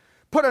 cents.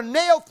 Put a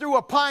nail through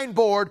a pine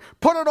board,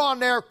 put it on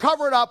there,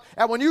 cover it up,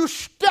 and when you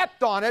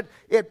stepped on it,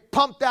 it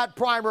pumped that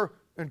primer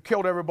and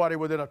killed everybody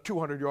within a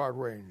 200-yard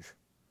range.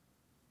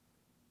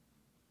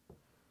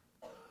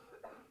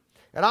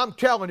 And I'm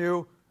telling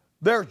you,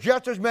 there's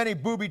just as many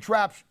booby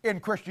traps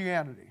in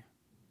Christianity.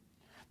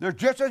 There's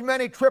just as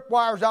many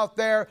tripwires out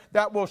there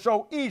that will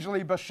so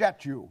easily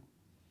beset you.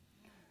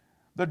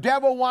 The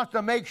devil wants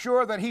to make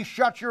sure that he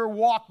shuts your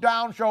walk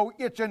down so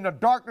it's in the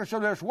darkness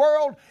of this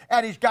world,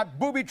 and he's got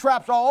booby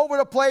traps all over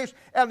the place,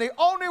 and the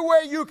only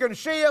way you can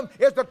see him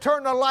is to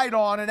turn the light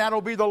on, and that'll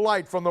be the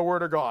light from the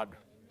Word of God.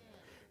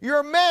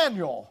 Your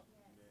manual,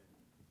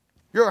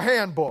 your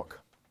handbook.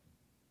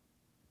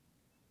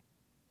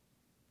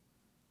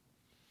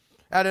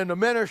 And in the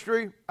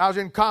ministry, I was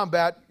in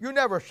combat, you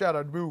never set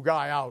a new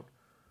guy out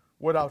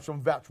without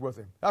some vets with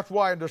him. That's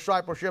why in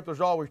discipleship there's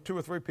always 2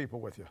 or 3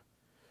 people with you.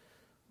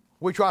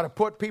 We try to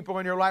put people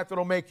in your life that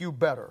will make you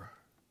better.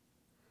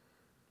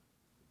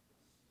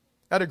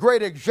 And a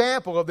great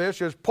example of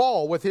this is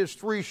Paul with his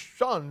 3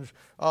 sons,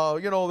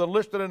 they're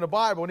listed in the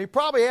Bible. And he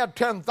probably had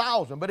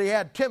 10,000, but he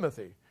had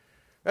Timothy.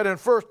 And in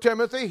 1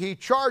 Timothy, he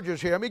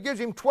charges him. He gives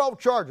him 12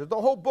 charges. The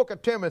whole book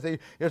of Timothy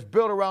is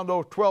built around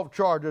those 12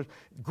 charges.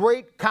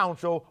 Great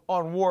counsel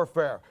on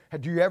warfare.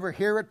 Do you ever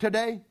hear it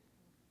today?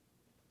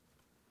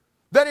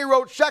 Then he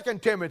wrote 2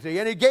 Timothy,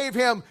 and he gave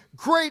him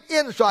great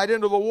insight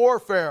into the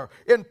warfare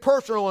in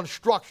personal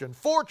instruction.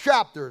 4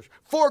 chapters,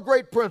 4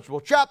 great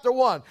principles. Chapter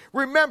 1,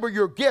 remember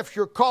your gifts,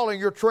 your calling,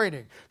 your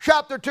training.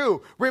 Chapter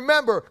 2,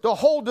 remember to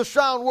hold the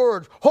sound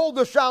words, hold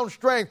the sound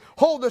strength,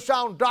 hold the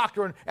sound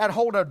doctrine, and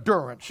hold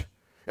endurance.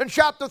 In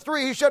chapter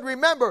 3, he said,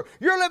 remember,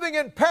 you're living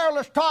in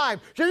perilous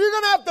times, so you're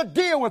going to have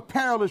to deal with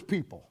perilous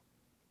people.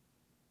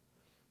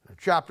 In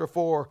chapter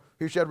 4,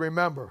 he said,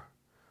 remember,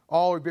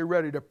 always be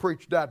ready to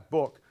preach that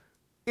book.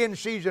 In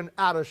season,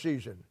 out of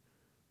season.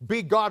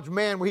 Be God's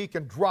man where he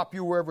can drop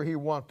you wherever he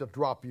wants to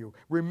drop you.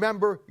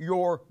 Remember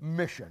your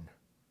mission.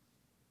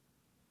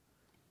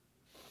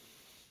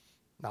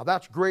 Now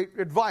that's great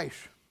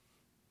advice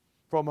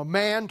from a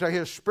man to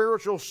his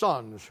spiritual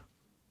sons.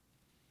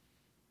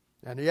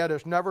 And yet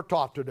it's never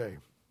taught today.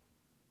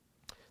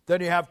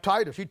 Then you have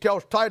Titus. He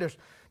tells Titus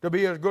to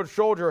be a good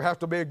soldier has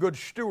to be a good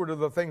steward of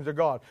the things of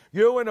God.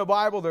 You know, in the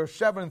Bible, there's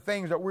 7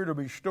 things that we're to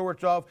be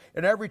stewards of,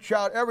 and every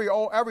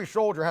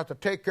soldier has to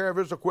take care of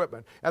his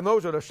equipment. And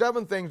those are the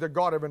 7 things that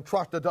God have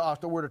entrusted to us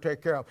that we're to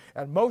take care of.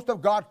 And most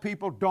of God's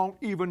people don't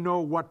even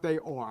know what they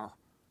are.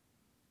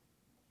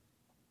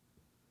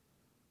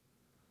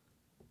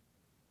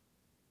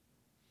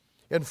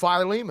 In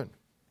Philemon.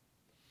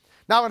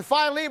 Now, in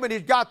Philemon,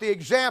 he's got the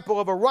example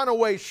of a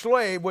runaway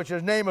slave, which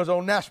his name is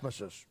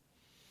Onesimus.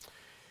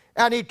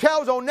 And he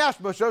tells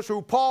Onesimus,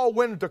 who Paul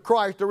wins to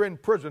Christ, they're in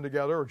prison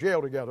together or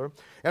jail together,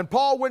 and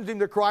Paul wins him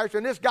to Christ,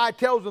 and this guy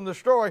tells him the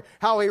story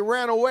how he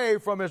ran away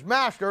from his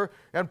master,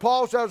 and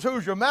Paul says,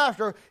 who's your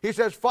master? He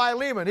says,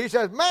 Philemon. He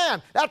says,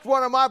 man, that's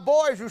one of my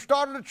boys who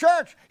started a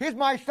church. He's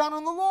my son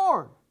in the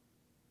Lord.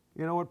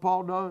 You know what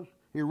Paul does?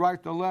 He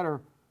writes a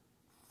letter,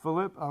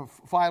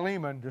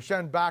 Philemon, to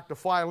send back to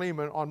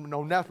Philemon on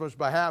Onesimus'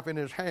 behalf in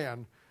his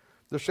hand,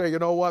 to say, you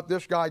know what,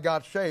 this guy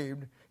got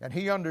saved, and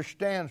he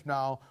understands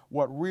now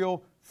what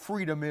real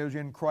freedom is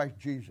in Christ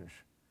Jesus.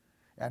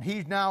 And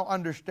he now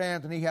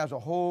understands, and he has a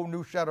whole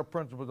new set of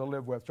principles to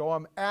live with. So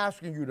I'm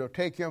asking you to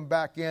take him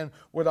back in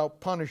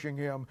without punishing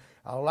him.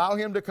 Allow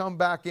him to come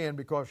back in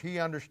because he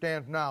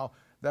understands now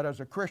that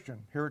as a Christian,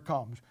 here it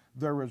comes,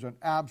 there is an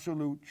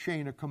absolute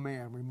chain of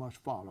command we must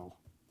follow.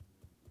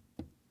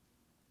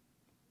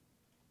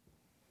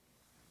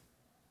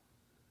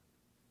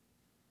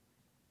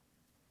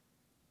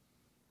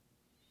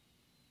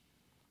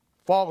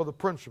 Follow the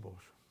principles.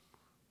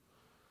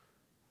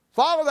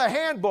 Follow the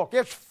handbook.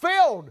 It's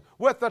filled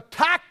with the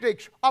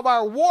tactics of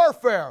our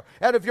warfare.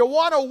 And if you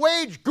want to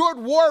wage good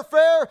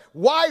warfare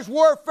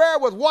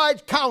with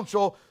wise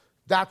counsel,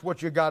 that's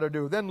what you got to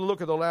do. Then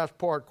look at the last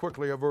part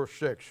quickly of verse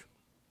 6.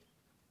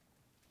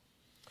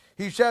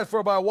 He says,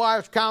 for by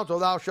wise counsel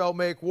thou shalt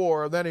make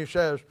war. And then he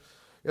says,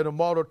 in a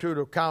multitude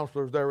of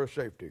counselors there is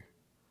safety.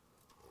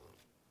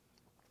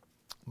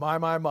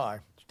 My.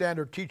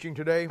 Standard teaching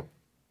today.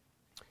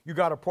 You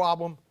got a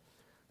problem,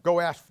 go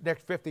ask the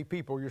next 50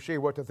 people you see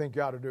what they think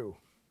you ought to do.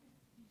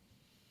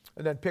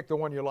 And then pick the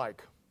one you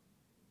like.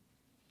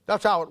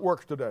 That's how it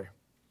works today.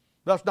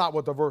 That's not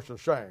what the verse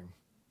is saying.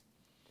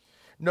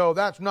 No,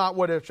 that's not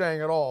what it's saying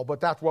at all, but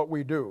that's what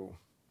we do.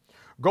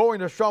 Going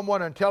to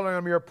someone and telling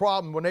them your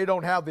problem when they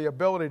don't have the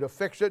ability to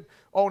fix it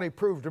only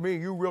proves to me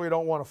you really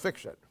don't want to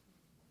fix it.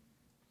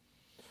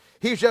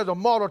 He says a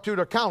multitude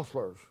of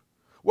counselors.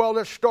 Well,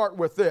 let's start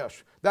with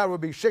this. That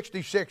would be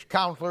 66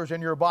 counselors in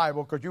your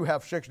Bible because you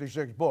have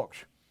 66 books.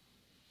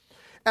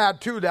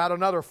 Add to that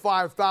another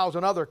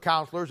 5,000 other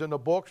counselors in the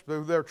books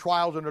through their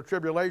trials and their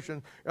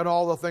tribulations and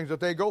all the things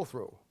that they go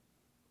through.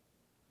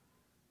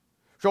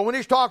 So when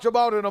he talks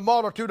about in a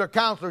multitude of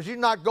counselors, he's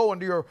not going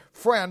to your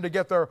friend to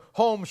get their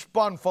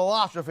homespun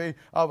philosophy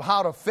of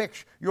how to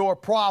fix your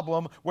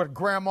problem with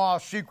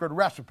grandma's secret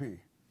recipe.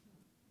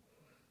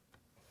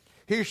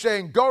 He's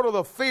saying go to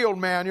the field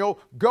manual,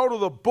 go to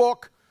the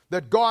book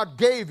that God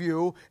gave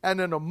you, and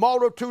in a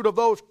multitude of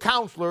those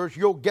counselors,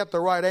 you'll get the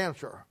right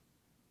answer.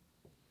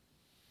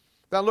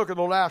 Then look at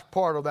the last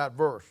part of that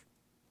verse.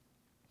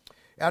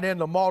 And in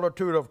the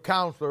multitude of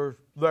counselors,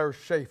 there's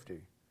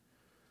safety.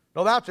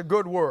 Now that's a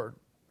good word,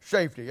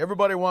 safety.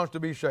 Everybody wants to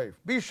be safe.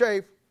 Be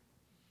safe.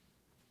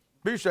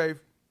 Be safe.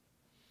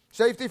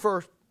 Safety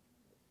first.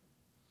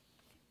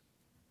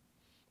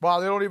 Well,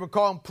 they don't even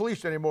call them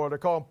police anymore. They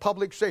call them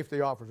public safety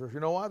officers. You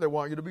know why? They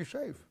want you to be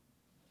safe.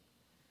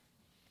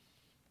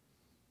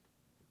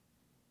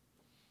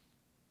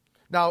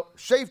 Now,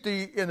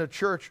 safety in the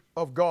church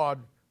of God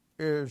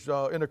is,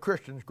 in the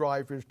Christian's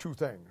life, is two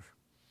things.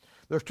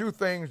 There's two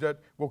things that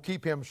will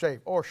keep him safe,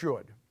 or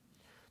should.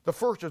 The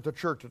first is the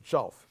church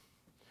itself.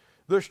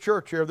 This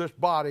church here, this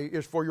body,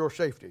 is for your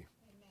safety.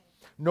 Amen.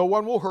 No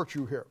one will hurt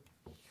you here.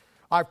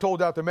 I've told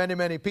that to many,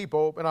 many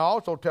people, and I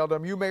also tell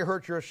them, you may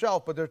hurt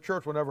yourself, but this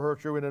church will never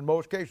hurt you, and in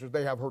most cases,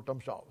 they have hurt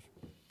themselves.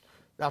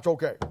 That's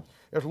okay,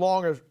 as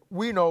long as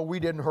we know we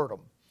didn't hurt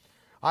them.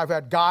 I've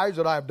had guys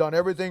that I've done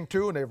everything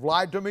to, and they've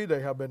lied to me.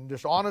 They have been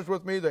dishonest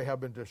with me. They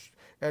have been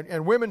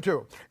and women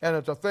too. And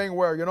it's a thing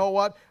where, you know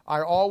what?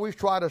 I always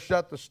try to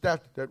set the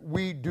step that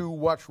we do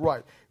what's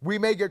right. We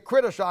may get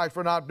criticized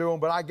for not doing,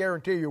 but I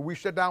guarantee you, we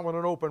sit down with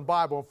an open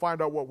Bible and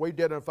find out what we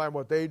did and find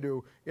what they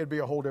do, it'd be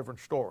a whole different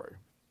story.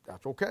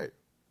 That's okay.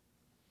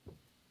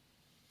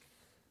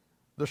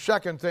 The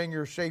second thing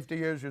your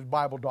safety is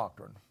Bible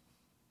doctrine.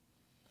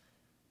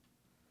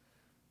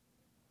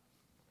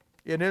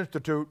 In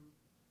Institute,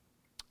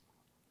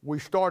 we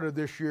started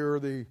this year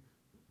the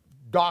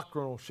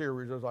doctrinal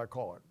series, as I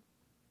call it.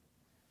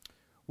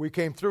 We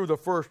came through the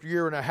first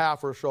year and a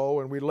half or so,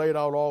 and we laid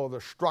out all of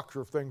the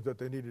structure things that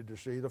they needed to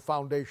see, the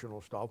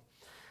foundational stuff.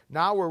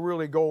 Now we're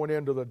really going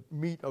into the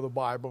meat of the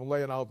Bible and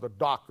laying out the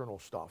doctrinal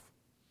stuff.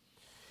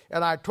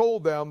 And I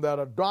told them that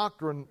the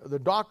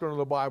doctrine of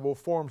the Bible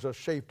forms a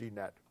safety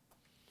net.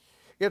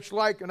 It's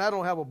like, and I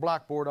don't have a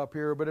blackboard up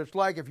here, but it's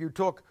like if you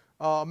took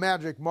a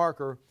magic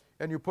marker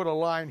and you put a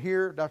line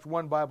here, that's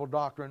one Bible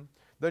doctrine.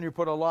 Then you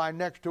put a line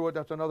next to it,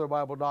 that's another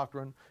Bible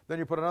doctrine. Then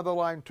you put another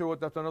line to it,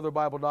 that's another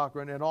Bible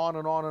doctrine, and on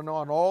and on and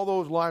on. All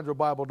those lines are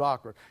Bible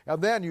doctrine. And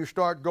then you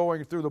start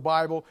going through the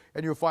Bible,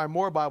 and you find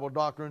more Bible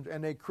doctrines,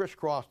 and they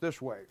crisscross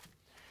this way.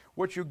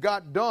 What you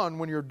got done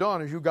when you're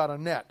done is you got a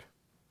net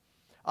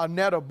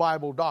of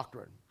Bible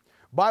doctrine.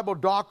 Bible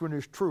doctrine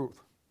is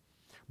truth.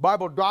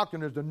 Bible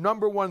doctrine is the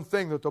number one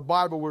thing that the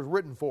Bible was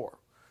written for.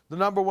 The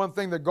number one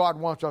thing that God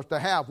wants us to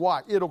have.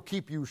 Why? It'll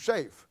keep you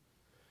safe.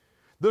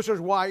 This is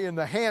why in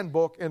the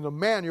handbook, in the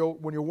manual,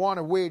 when you want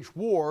to wage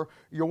war,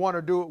 you want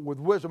to do it with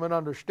wisdom and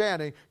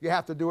understanding, you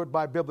have to do it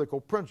by biblical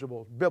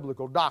principles,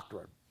 biblical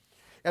doctrine.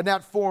 And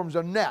that forms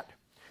a net.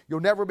 You'll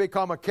never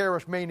become a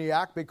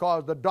charismaniac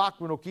because the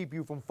doctrine will keep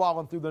you from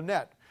falling through the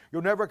net.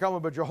 You'll never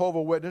become a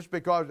Jehovah's Witness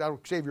because that'll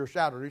save your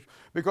Saturdays,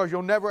 because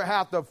you'll never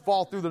have to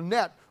fall through the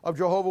net of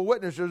Jehovah's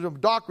Witnesses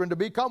of doctrine to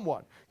become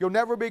one. You'll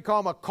never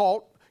become a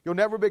cult. You'll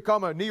never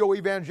become a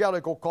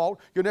neo-evangelical cult.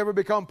 You'll never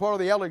become part of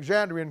the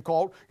Alexandrian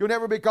cult. You'll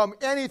never become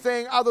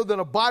anything other than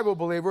a Bible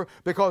believer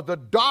because the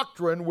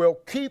doctrine will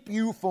keep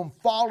you from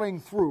falling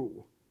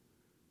through.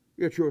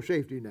 It's your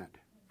safety net.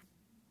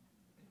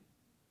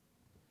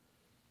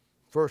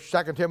 2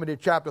 Timothy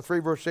chapter 3,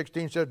 verse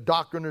 16 says,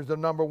 doctrine is the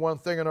number one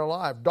thing in our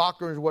life.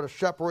 Doctrine is what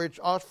separates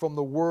us from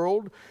the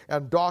world,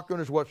 and doctrine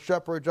is what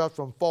separates us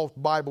from false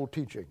Bible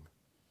teaching.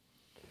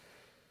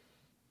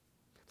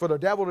 For the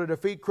devil to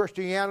defeat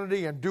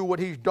Christianity and do what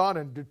he's done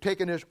and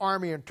taken his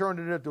army and turned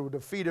it into a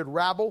defeated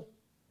rabble,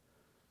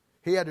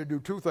 he had to do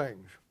two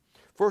things.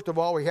 First of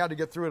all, he had to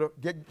get rid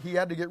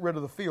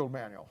of the field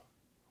manual,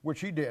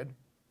 which he did.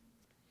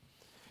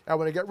 And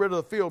when he got rid of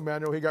the field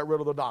manual, he got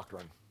rid of the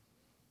doctrine.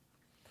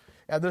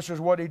 And this is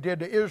what he did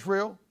to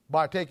Israel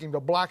by taking the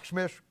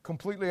blacksmiths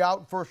completely out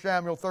in 1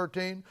 Samuel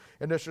 13.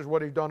 And this is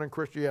what he's done in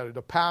Christianity.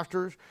 The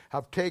pastors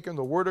have taken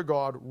the Word of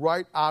God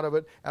right out of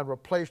it and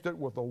replaced it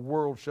with a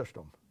world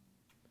system.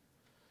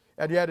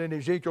 And yet in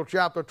Ezekiel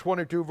chapter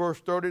 22, verse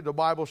 30, the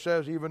Bible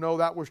says, even though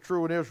that was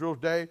true in Israel's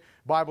day,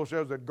 the Bible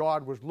says that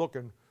God was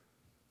looking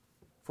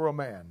for a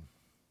man.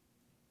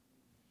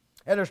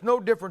 And it's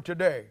no different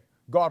today.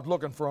 God's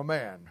looking for a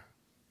man.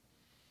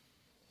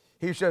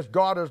 He says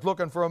God is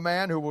looking for a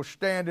man who will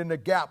stand in the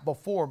gap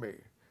before me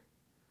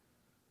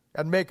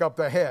and make up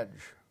the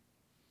hedge.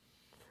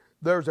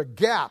 There's a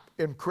gap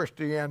in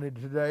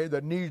Christianity today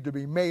that needs to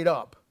be made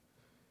up.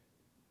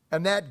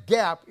 And that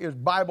gap is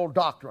Bible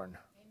doctrine.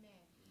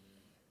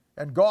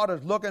 And God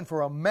is looking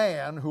for a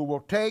man who will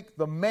take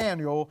the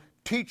manual,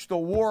 teach the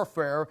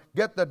warfare,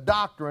 get the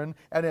doctrine,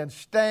 and then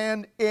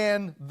stand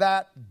in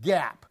that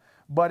gap.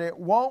 But it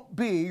won't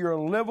be your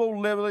little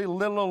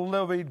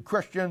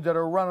Christians that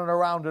are running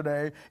around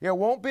today. It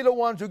won't be the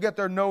ones who get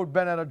their nose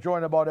bent at a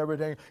joint about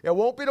everything. It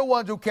won't be the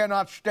ones who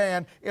cannot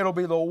stand. It'll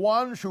be the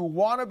ones who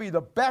want to be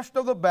the best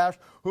of the best,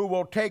 who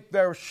will take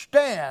their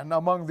stand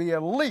among the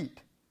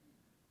elite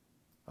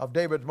of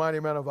David's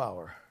mighty men of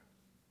valor.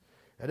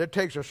 And it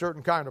takes a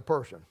certain kind of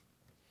person.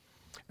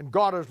 And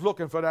God is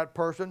looking for that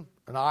person,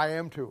 and I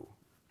am too,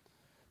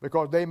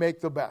 because they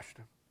make the best.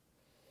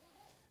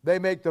 They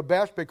make the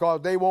best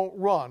because they won't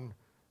run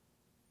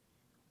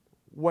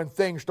when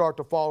things start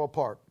to fall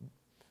apart.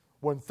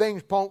 When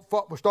things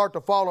start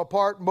to fall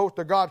apart, most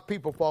of God's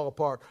people fall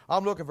apart.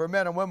 I'm looking for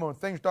men and women, when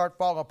things start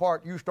falling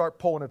apart, you start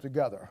pulling it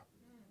together.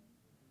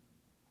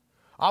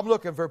 I'm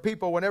looking for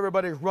people when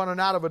everybody's running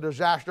out of a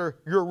disaster,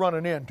 you're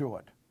running into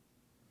it.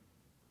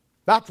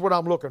 That's what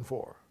I'm looking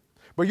for.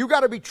 But you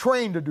got to be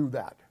trained to do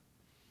that.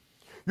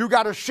 You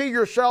got to see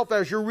yourself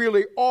as you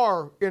really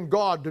are in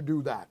God to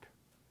do that.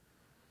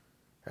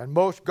 And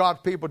most God's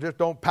people just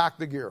don't pack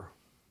the gear.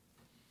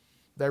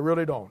 They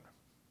really don't.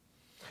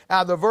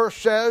 And the verse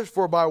says,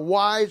 for by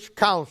wise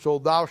counsel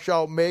thou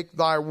shalt make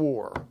thy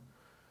war,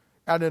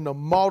 and in the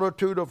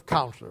multitude of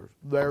counselors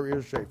there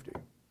is safety.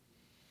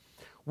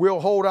 We'll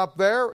hold up there